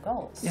succeeding in your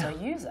goals. Yeah. So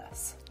use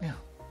us. Yeah.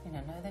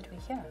 Know that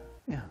we're here.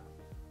 Yeah.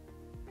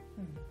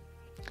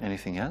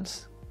 Anything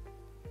else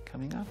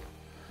coming up?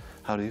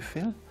 How do you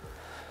feel?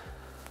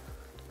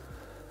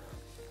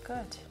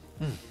 Good.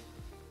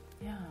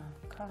 Yeah,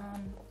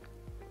 calm,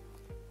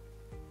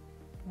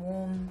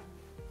 warm,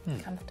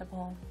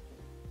 comfortable.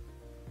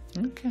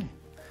 Okay.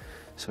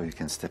 So you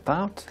can step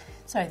out.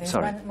 Sorry, there's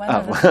Sorry. one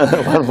other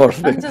One more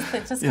thing.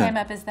 that just Yeah. came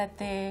up is that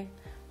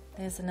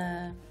there's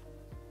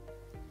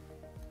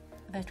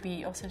that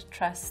we also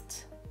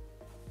trust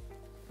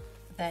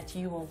that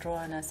you will draw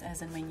on us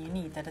as and when you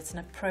need, that it's an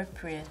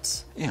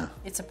appropriate. Yeah.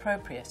 It's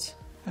appropriate.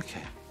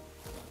 Okay.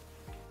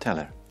 Tell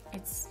her.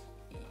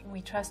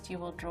 We trust you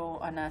will draw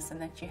on us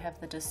and that you have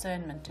the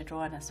discernment to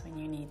draw on us when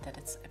you need, that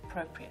it's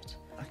appropriate.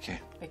 Okay.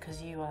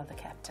 Because you are the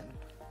captain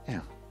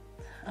Yeah.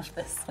 of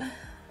this.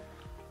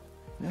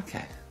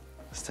 Okay.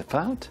 Step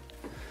out.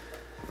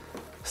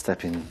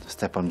 Step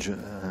on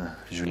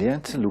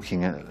Juliette,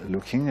 looking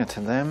at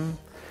them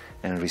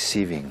and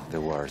receiving the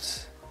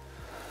words.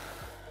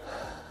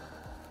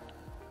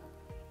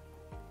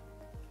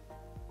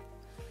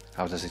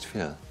 How does it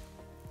feel?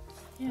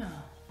 Yeah.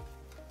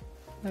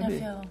 Maybe. I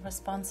feel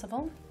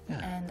responsible Yeah.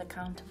 and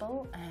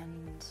accountable,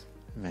 and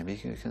Maybe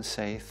you can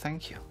say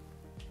thank you.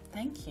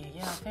 thank you.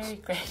 Yeah, very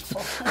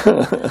grateful.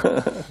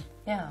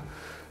 Yeah,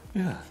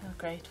 Yeah. I feel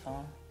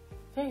grateful.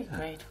 Very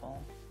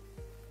grateful.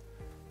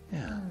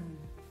 Yeah.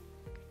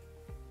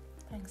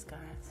 Thanks,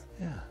 guys.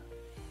 Yeah.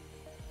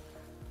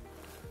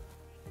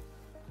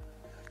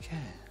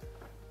 Okay.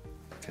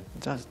 Okay.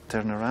 Just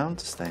turn around,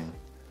 staying.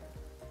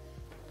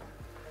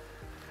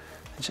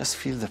 And just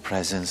feel the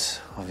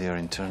presence of your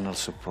internal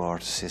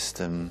support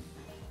system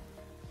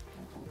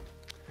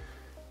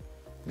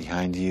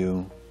behind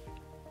you,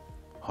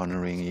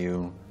 honoring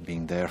you,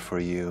 being there for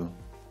you,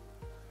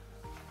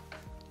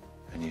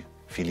 and you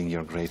feeling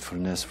your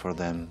gratefulness for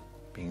them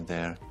being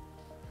there,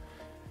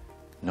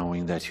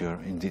 knowing that you're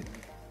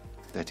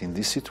that in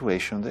this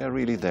situation they are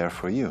really there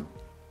for you.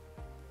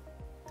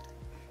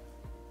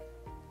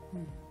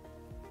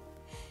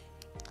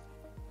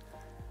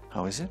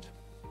 How is it?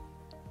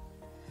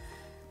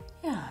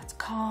 Yeah, it's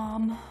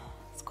calm.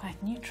 It's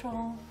quite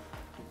neutral.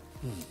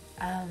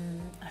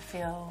 I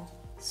feel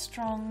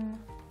strong.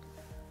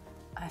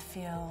 I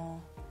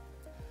feel,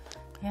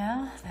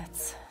 yeah,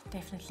 that's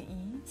definitely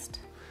eased.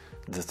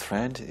 The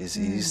thread is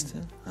eased?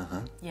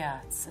 Yeah,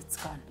 it's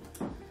gone.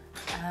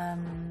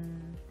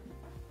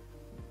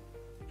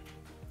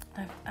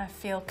 I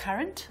feel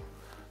current.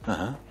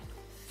 And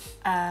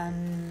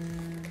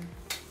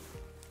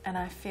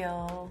I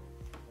feel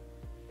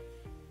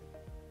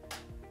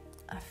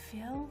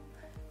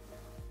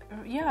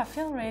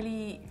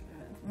really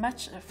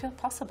much, I feel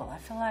possible. I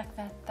feel like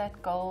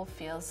that goal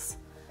feels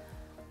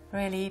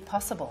really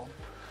possible.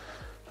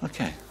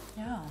 Okay.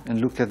 Yeah.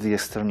 And look at the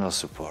external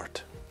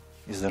support.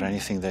 Is there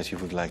anything that you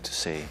would like to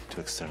say to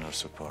external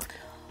support?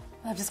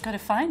 I've just got to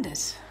find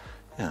it.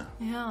 Yeah.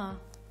 Yeah.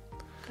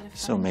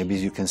 So maybe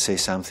you can say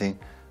something,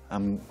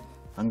 I'm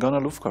gonna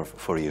look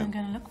for you. I'm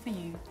gonna look for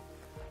you.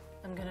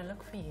 I'm gonna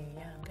look for you,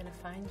 yeah, I'm gonna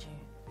find you.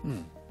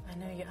 I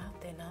know you're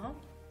out there now, I'm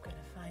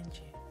gonna find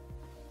you.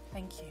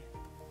 Thank you.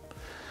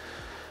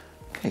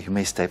 Okay, you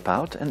may step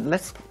out and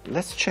let's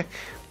check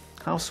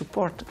how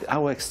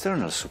our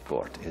external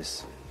support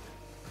is.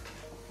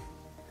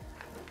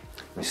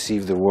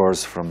 Receive the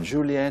words from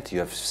Juliet. You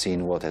have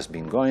seen what has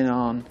been going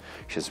on.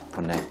 She's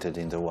connected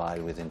in the while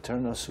with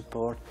internal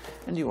support,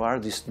 and you are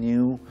these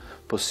new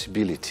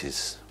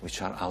possibilities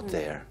which are out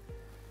there.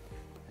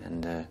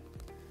 And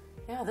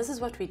yeah, this is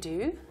what we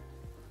do,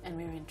 and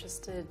we're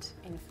interested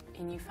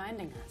in you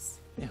finding us.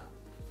 yeah,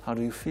 how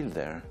do you feel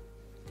there?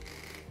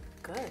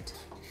 Good.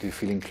 Do you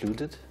feel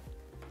included?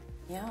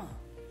 Yeah.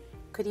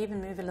 Could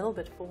even move a little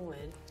bit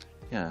forward.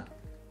 Yeah.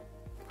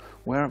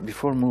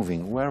 Before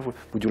moving, where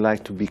would you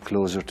like to be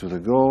closer to the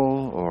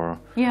goal, or?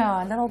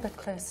 Yeah, a little bit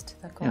close to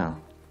the goal. Yeah.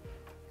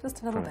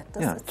 Just a little bit.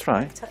 Yeah,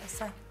 try. It's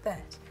like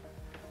that.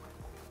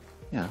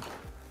 Yeah.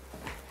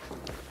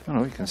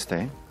 No, you can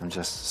stay. I'm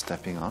just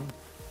stepping on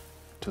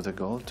to the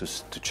goal to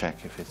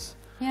check if it's.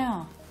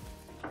 Yeah.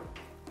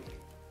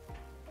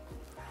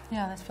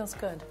 Yeah, that feels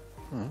good.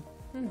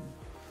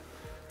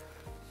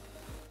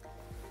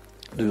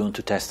 Do you want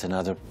to test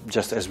another?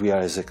 Just as we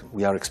are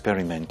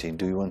experimenting.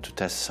 Do you want to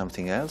test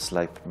something else,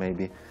 like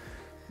maybe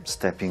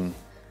stepping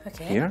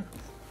here?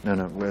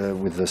 No.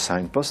 With the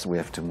signpost, we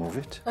have to move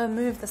it. Oh,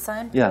 move the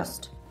signpost. Yeah.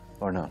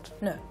 Or not?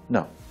 No.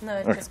 No. No,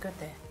 it feels good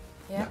there.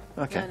 Yeah.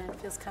 Okay. No, it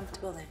feels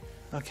comfortable there.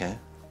 Okay.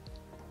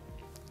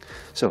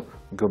 So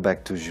go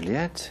back to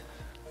Juliet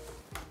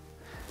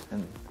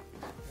and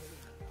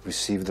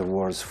receive the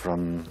words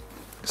from.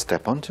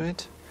 Step onto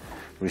it.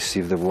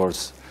 Receive the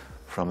words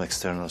from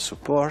external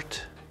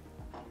support.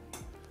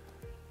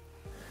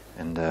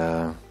 And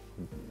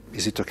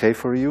is it okay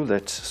for you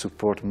that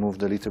support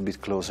moved a little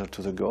bit closer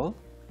to the goal?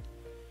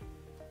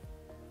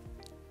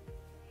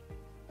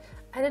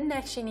 I didn't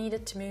actually need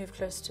it to move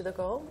close to the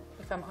goal,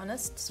 if I'm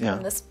honest, Yeah.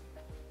 from this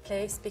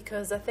place,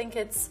 because I think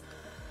it's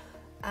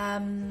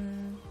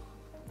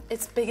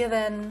bigger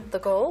than the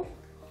goal.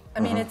 I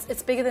mean,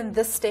 it's bigger than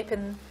this step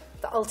in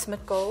the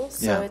ultimate goal.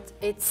 So Yeah.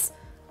 it's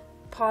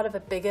part of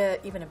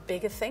even a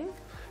bigger thing.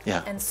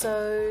 Yeah. And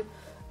so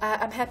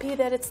I'm happy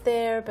that it's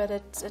there, but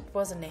it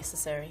wasn't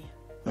necessary.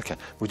 Okay.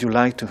 Would you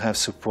like to have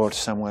support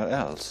somewhere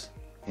else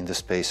in the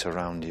space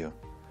around you?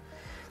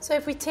 So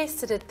if we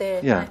tested it there,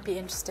 it Yeah. might be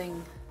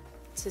interesting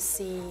to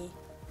see.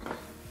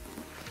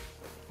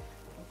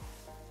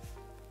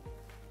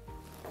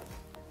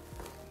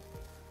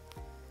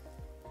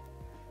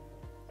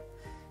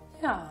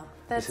 Yeah,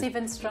 that's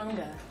even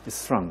stronger. It's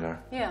stronger.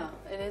 Yeah,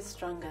 it is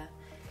stronger.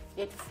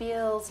 It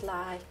feels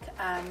like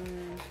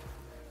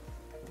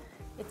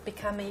it's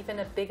become even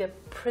a bigger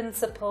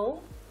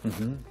principle,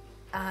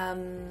 a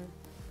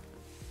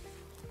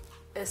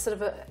sort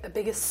of a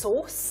bigger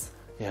source.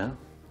 Yeah.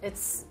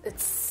 It's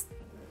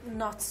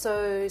not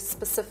so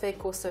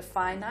specific or so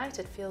finite.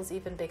 It feels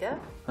even bigger,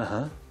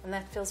 and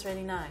that feels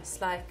really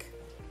nice, like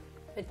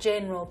a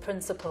general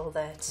principle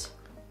that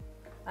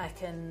I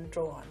can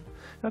draw on.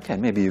 Okay,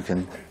 maybe you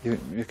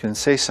can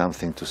say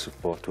something to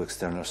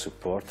external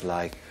support,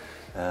 like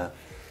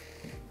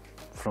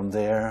from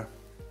there,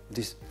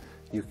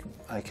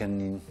 I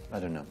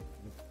don't know,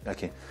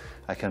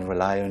 I can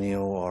rely on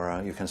you,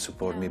 or you can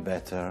support me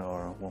better,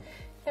 or well.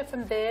 Yeah,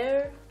 from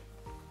there,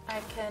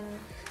 I can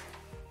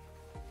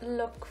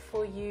look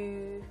for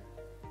you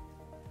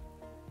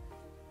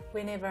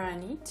whenever I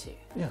need to.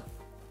 Yeah.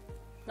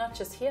 Not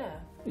just here.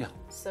 Yeah.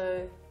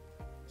 So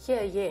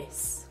here,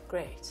 yes,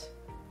 great.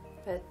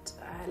 But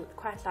I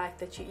quite like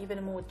that you're even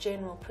a more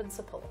general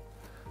principle.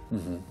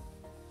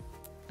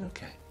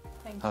 Okay.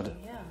 Thank How you,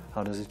 yeah.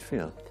 How does it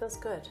feel? It feels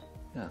good.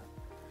 Yeah.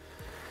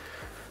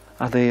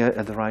 Are they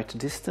at the right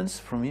distance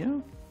from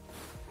you?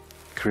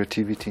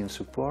 Creativity and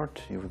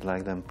support, you would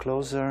like them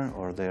closer,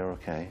 or they're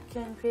okay?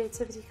 Can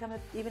creativity come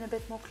even a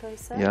bit more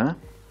closer? Yeah?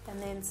 And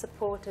then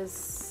support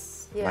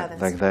is, yeah,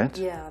 like that?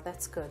 Yeah,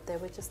 that's good. They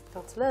were just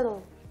felt a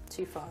little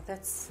too far.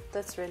 That's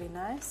really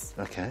nice.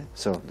 Okay,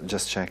 so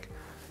just check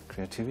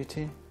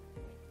creativity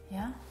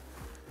Yeah.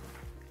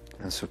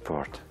 and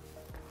support,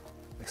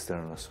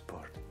 external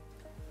support.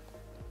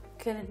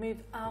 Can it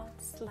move out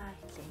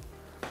slightly?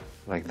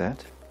 Like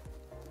that?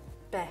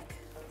 back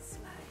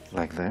slightly.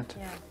 Like that?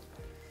 Yeah.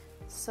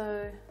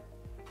 So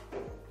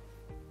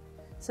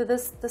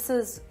this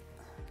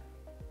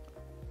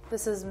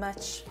is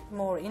much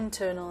more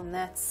internal, and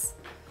that's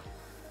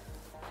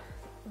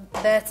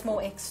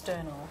more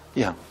external.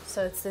 Yeah.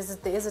 So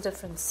there is a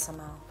difference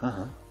somehow.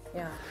 Uh-huh.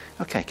 Yeah.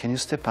 Okay, can you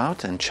step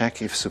out and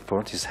check if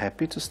support is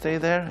happy to stay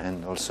there,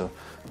 and also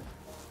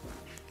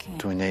Okay.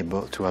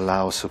 to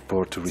allow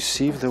support to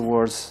receive the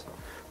words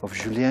of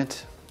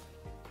Juliette?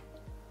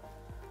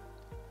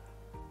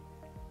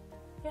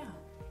 Yeah.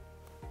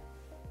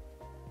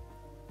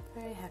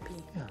 Very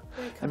happy. Yeah.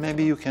 Very And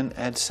maybe you can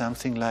add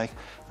something like,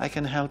 I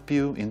can help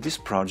you in this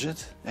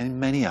project and in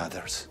many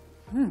others.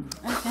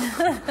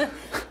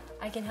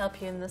 I can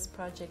help you in this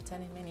project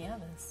and in many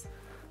others.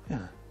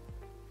 Yeah.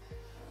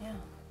 Yeah.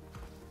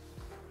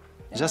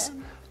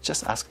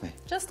 Just ask me.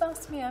 Just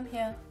ask me, I'm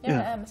here. Here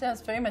Yeah. I am. It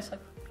sounds very much like,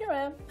 here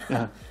I am.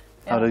 Yeah.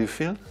 How do you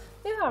feel?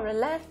 Yeah,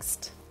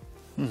 relaxed.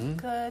 Mm-hmm.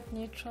 Good,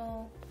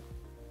 neutral.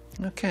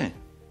 Okay.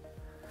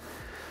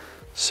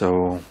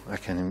 So I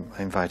can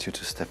invite you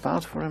to step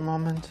out for a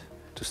moment,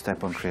 to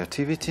step on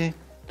creativity,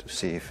 to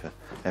see if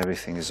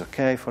everything is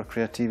okay for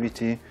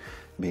creativity,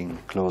 being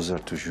closer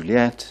to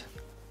Juliette.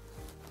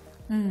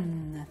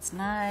 That's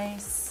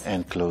nice.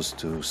 And close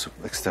to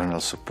external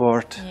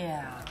support,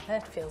 Yeah,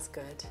 that feels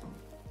good.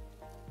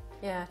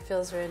 Yeah, it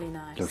feels really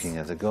nice. looking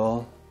at the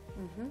goal.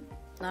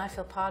 Now I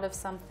feel part of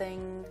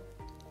something.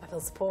 I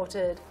feel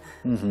supported.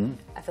 Mm-hmm.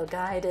 I feel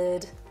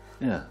guided.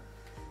 Yeah,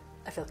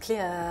 I feel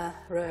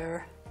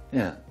clearer.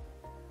 yeah.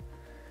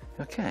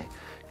 Okay,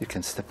 you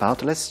can step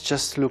out. Let's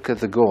just look at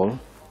the goal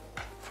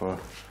for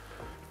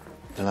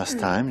the last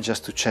time,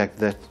 just to check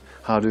that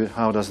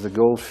how does the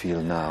goal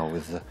feel now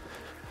with the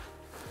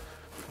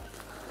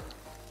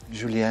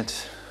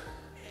Juliette,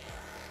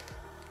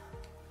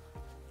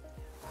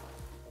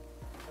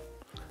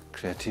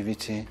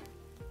 creativity,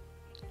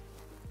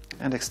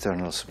 and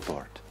external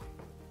support,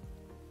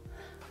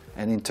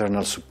 and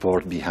internal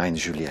support behind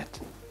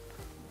Juliette.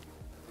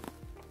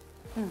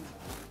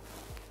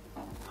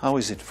 How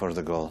is it for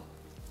the goal?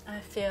 I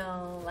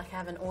feel like I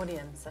have an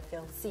audience. I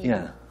feel seen.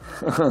 Yeah.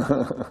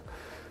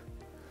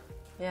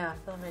 Yeah, I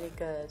feel really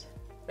good.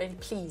 Really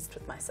pleased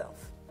with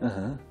myself.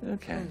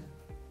 Okay.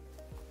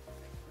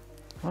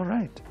 All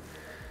right.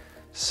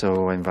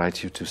 So I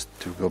invite you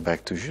to go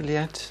back to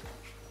Juliette.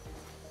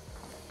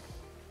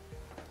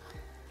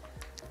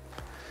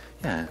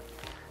 Yeah.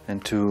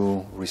 And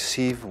to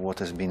receive what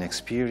has been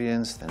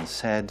experienced and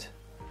said.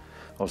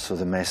 Also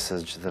the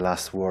message, the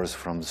last words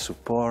from the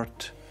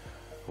support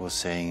was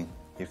saying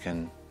you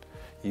can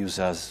use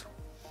us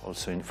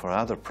also for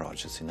other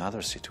projects, in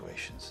other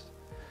situations.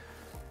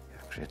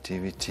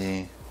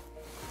 Creativity,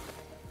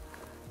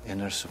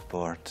 inner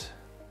support.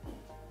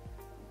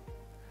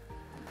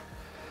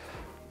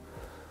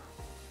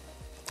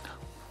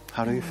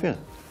 How do you feel?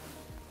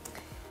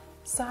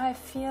 So I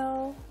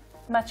feel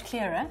much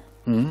clearer.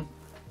 Mm-hmm.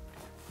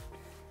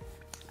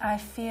 I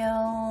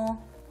feel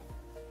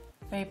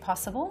very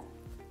possible.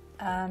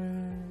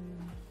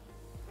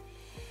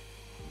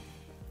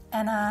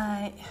 And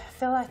I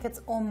feel like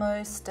it's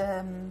almost,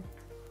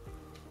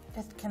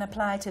 it can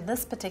apply to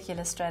this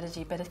particular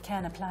strategy, but it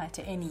can apply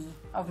to any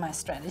of my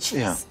strategies.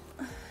 Yeah.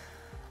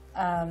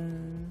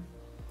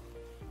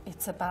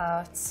 It's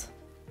about,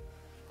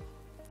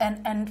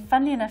 and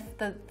funnily enough,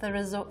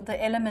 the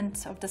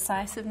element of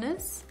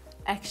decisiveness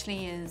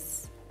actually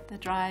is the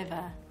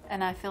driver,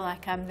 and I feel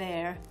like I'm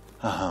there.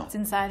 It's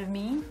inside of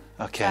me.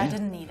 Okay. So I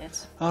didn't need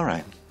it. All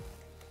right.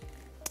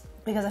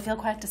 Because I feel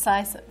quite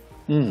decisive.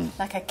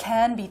 Like I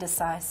can be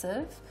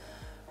decisive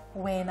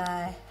when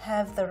I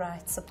have the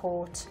right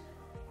support.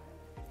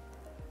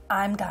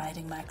 I'm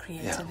guiding my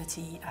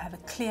creativity. I have a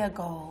clear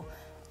goal,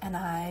 and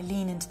I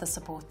lean into the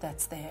support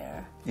that's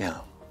there. Yeah.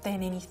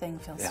 Then anything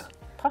feels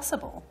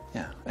possible.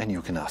 Yeah. And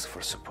you can ask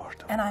for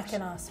support. And I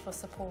can ask for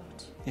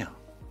support. Yeah.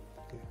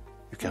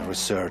 You can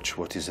research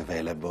what is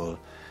available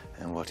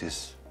and what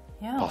is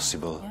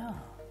possible. Yeah.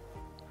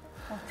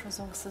 What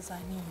resources I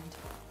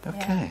need.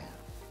 Okay.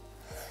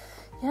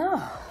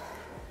 Yeah.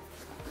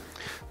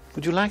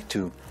 Would you like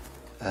to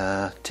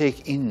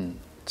take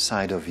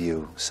inside of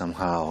you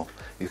somehow?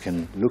 You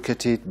can look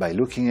at it by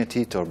looking at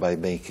it or by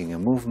making a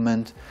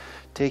movement.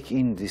 Take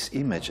in this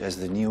image as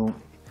the new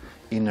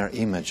inner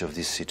image of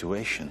this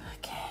situation.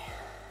 Okay.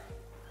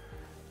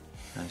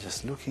 And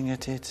just looking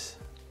at it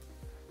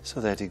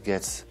so that it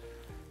gets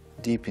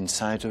deep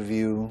inside of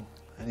you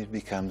and it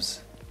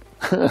becomes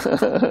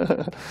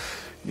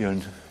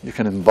you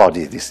can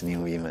embody this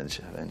new image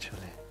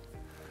eventually.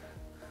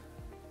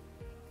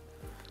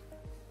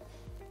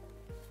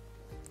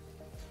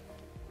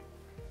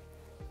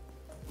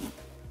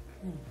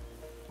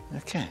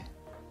 Okay.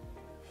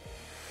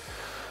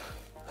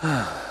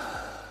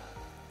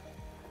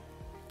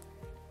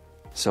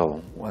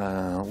 So,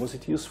 was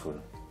it useful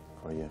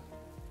for you?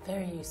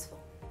 Very useful.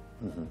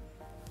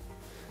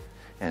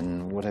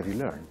 And what have you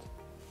learned?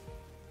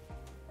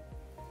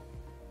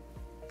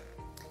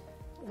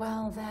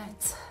 Well,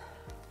 that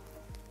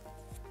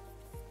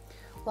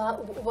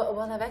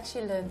Well, I've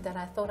actually learned that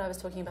I thought I was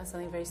talking about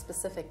something very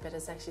specific, but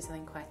it's actually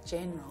something quite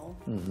general,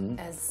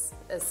 as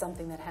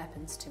something that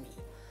happens to me,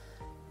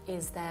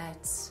 is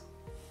that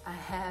I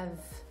have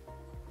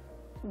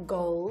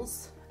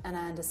goals and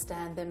I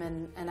understand them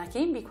and I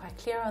can even be quite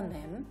clear on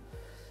them.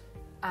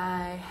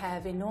 I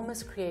have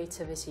enormous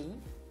creativity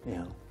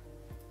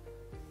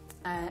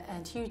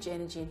and huge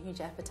energy and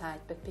huge appetite,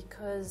 but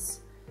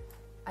because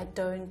I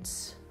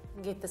don't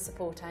get the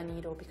support I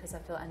need or because I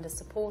feel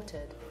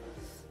under-supported,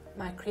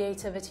 my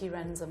creativity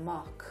runs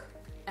amok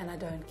and I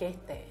don't get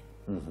there.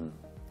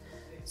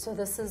 So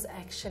this is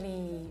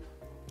actually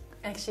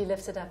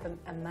lifted up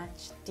a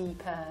much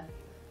deeper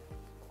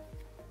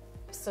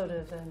sort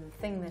of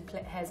thing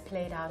that has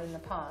played out in the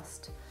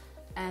past.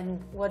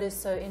 And what is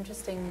so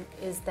interesting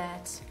is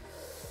that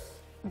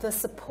the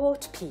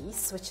support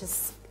piece, which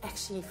is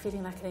actually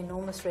feeling like an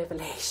enormous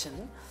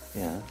revelation,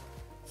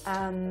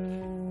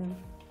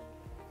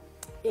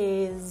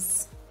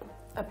 is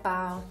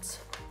about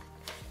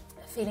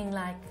feeling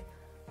like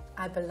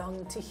I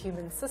belong to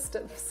human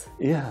systems.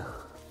 Yeah.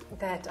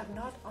 That I'm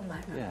not on my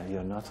own. Yeah,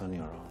 you're not on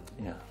your own.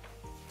 Yeah.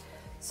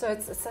 So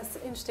it's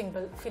interesting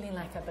feeling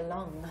like I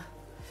belong.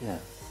 Yeah.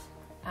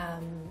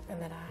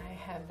 And that I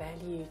have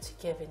value to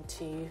give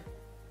into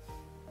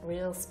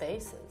real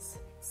spaces.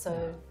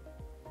 So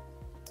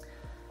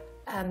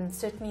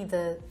certainly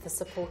the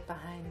support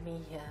behind me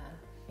here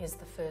is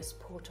the first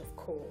port of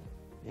call.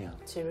 Yeah.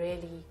 To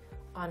really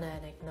honor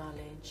and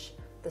acknowledge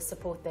the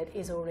support that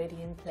is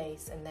already in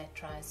place and that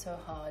tries so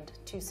hard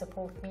to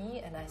support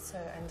me and I so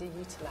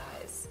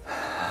underutilize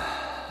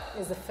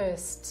is the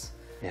first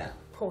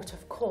port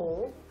of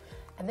call.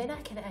 And then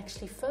I can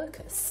actually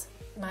focus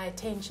my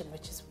attention,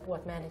 which is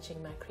what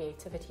managing my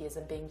creativity is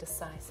and being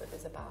decisive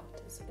is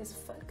about, is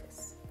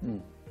focus.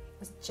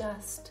 It's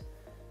just,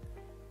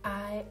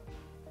 I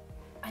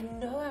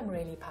know I'm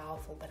really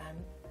powerful, but I'm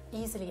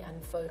easily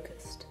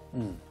unfocused.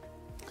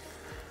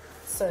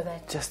 So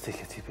that just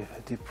take a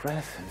deep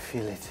breath and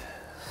feel it.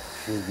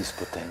 Feel this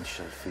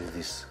potential, feel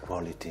this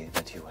quality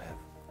that you have.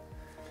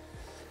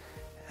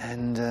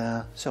 And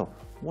so,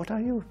 what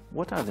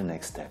are the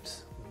next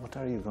steps? What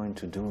are you going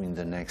to do in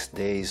the next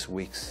days,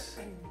 weeks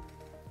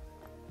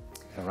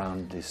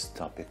around this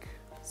topic?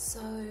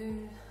 So,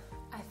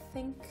 I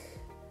think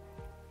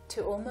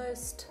to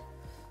almost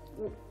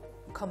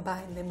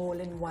combine them all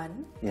in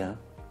one. Yeah.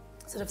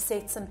 Sort of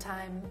set some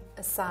time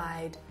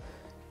aside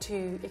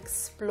to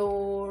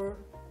explore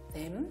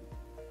them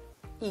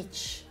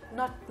each.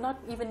 Not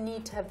even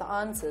need to have the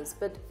answers,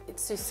 but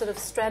it's to sort of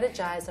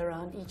strategize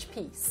around each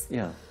piece.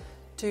 Yeah.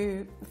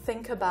 To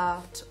think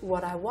about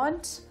what I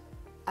want,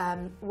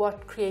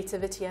 what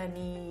creativity I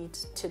need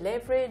to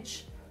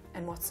leverage,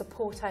 and what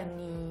support I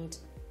need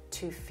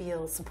to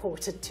feel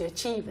supported to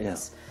achieve it. Yeah.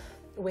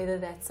 Whether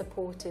that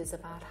support is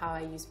about how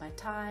I use my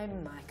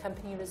time, my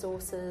company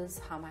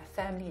resources, how my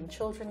family and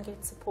children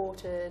get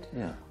supported,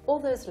 all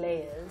those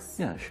layers.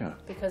 Yeah, sure.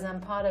 Because I'm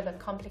part of a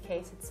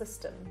complicated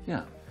system.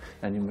 Yeah,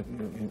 and you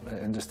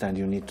understand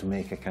you need to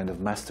make a kind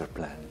of master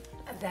plan.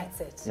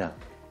 That's it. Yeah.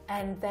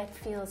 And that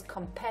feels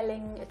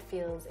compelling, it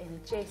feels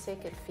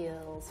energetic, it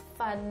feels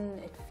fun,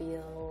 it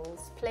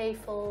feels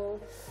playful,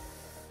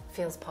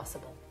 feels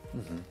possible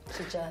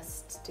to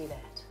just do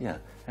that. Yeah,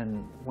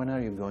 and when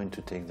are you going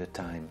to take the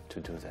time to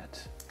do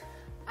that?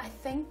 I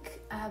think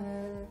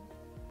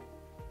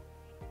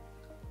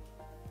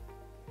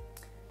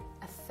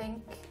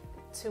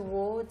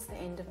towards the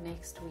end of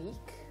next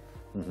week.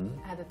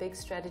 I have a big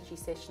strategy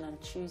session on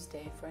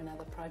Tuesday for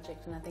another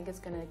project, and I think it's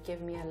going to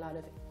give me a lot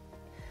of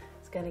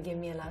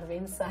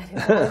insight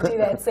into how to do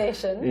that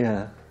session.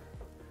 Yeah.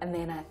 And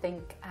then I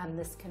think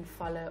this can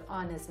follow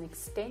on as an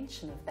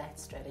extension of that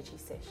strategy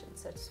session.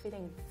 So it's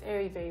feeling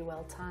very, very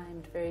well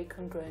timed, very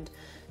congruent.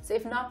 So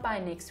if not by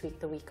next week,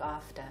 the week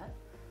after.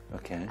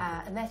 Okay.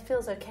 And that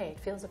feels okay. It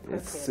feels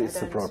appropriate.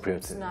 It's appropriate.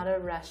 It's not a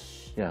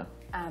rush. Yeah.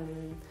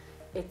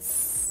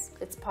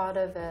 It's part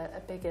of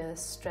a bigger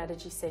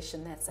strategy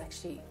session that's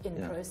actually in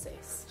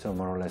process. So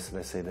more or less,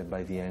 let's say that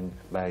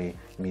by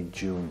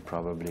mid-June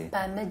probably.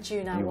 By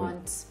mid-June, I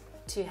want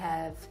to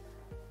have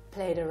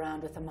played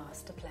around with a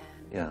master plan.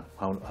 Yeah.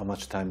 How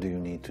much time do you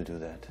need to do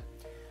that?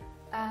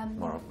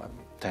 More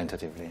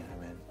tentatively,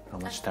 I mean. How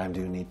much time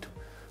do you need to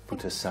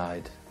put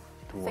aside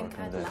to work on that?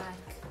 I think I'd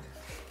like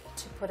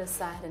to put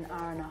aside an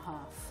hour and a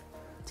half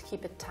to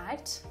keep it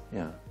tight.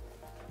 Yeah.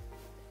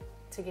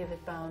 To give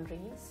it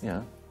boundaries.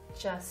 Yeah.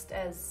 Just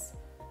as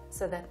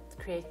so that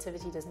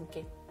creativity doesn't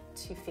get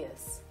too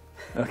fierce.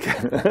 Okay.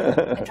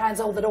 And try and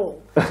solve it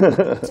all.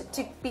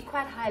 to be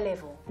quite high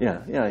level.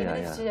 Yeah.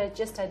 To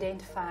just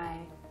identify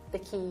the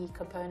key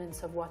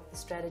components of what the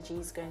strategy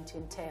is going to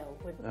entail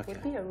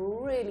would be a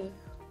really,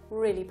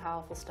 really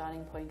powerful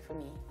starting point for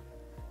me.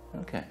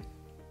 Okay.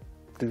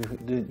 Do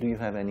you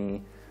have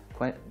any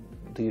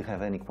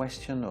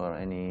question or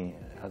any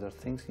other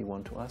things you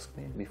want to ask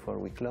me before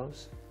we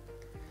close?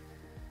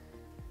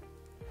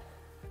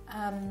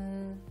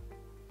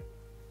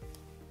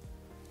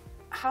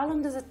 How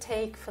long does it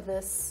take for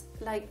this?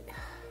 Like,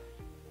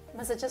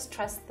 must I just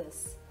trust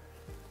this?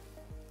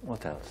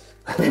 What else?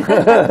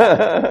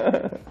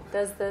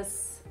 Does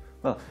this...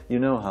 Well, you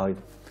know how it,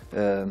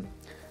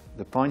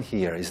 the point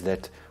here is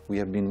that we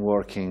have been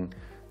working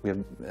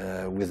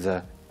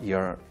with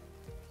your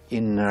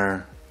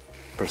inner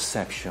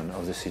perception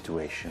of the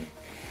situation.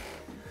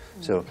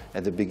 So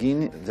at the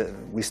beginning,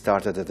 we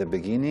started at the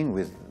beginning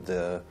with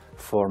the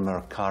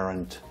former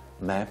current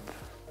map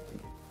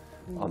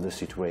of the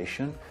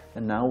situation,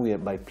 and now we are,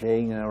 by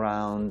playing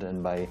around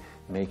and by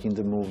making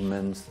the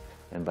movements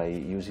and by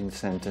using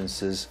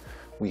sentences,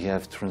 we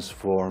have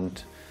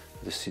transformed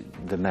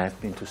the map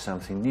into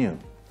something new.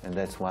 And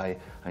that's why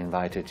I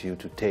invited you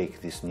to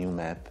take this new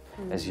map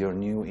as your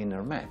new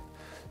inner map.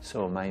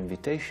 So my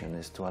invitation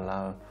is to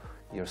allow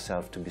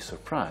yourself to be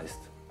surprised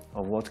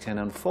of what can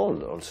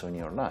unfold also in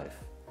your life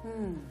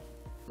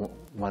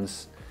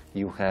once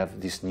you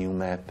have this new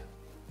map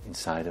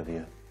inside of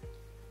you.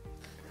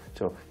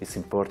 So it's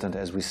important,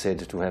 as we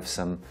said, to have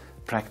some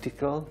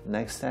practical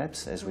next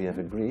steps, as we have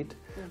agreed,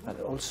 but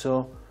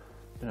also,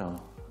 you know,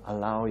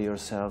 allow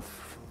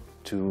yourself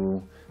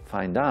to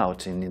find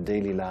out in your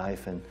daily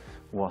life and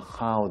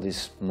how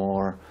this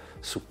more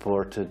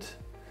supported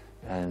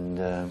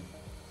and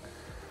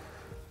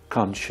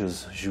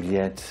conscious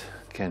Juliette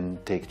can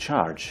take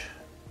charge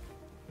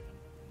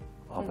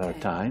of her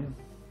time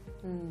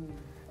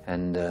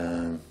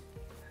and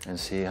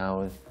see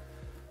how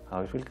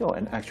it will go.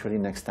 And actually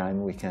next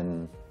time we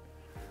can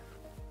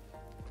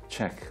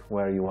check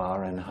where you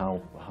are and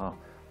how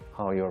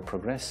you're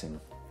progressing.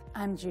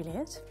 I'm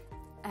Juliette,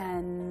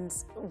 and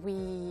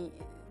we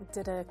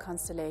did a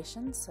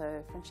constellation,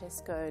 so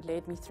Francesco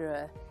led me through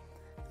a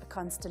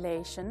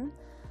constellation,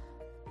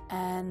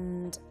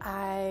 and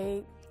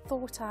I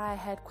thought I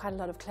had quite a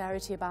lot of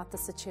clarity about the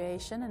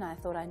situation, and I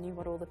thought I knew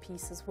what all the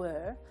pieces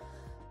were.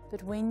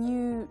 But when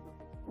you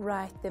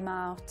write them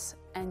out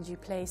and you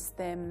place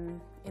them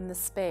in the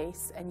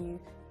space and you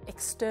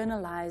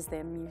externalize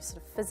them, you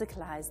sort of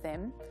physicalize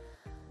them,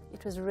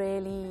 it was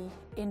really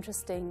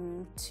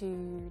interesting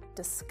to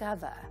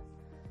discover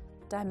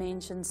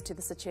dimensions to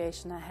the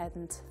situation I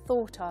hadn't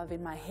thought of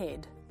in my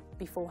head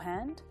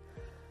beforehand,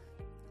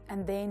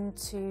 and then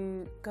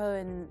to go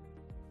and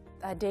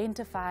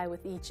identify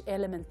with each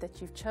element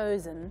that you've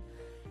chosen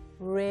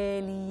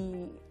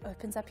really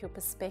opens up your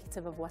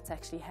perspective of what's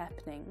actually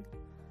happening.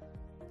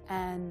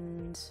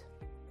 And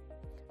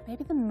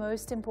maybe the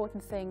most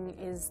important thing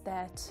is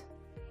that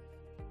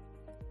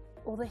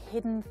all the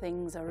hidden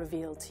things are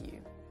revealed to you.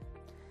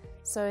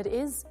 So it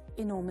is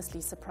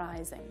enormously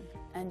surprising,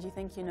 and you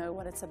think you know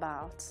what it's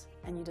about,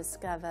 and you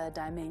discover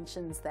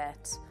dimensions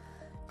that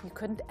you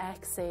couldn't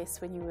access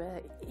when you were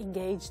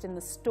engaged in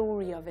the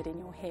story of it in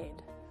your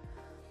head.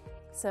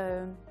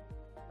 So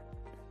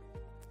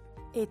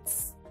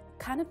it's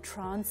kind of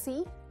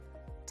trancey,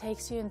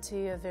 takes you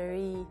into a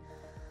very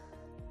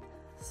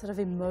sort of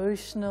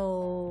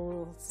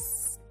emotional,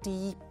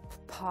 deep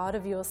part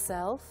of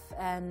yourself,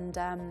 and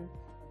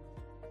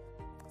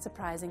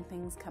surprising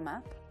things come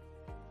up.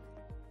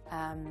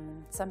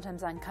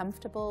 Sometimes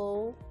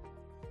uncomfortable,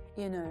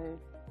 you know,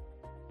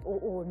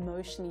 or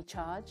emotionally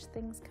charged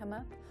things come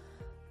up.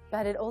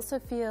 But it also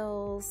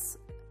feels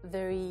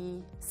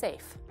very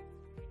safe,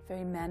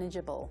 very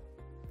manageable,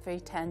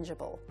 very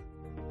tangible.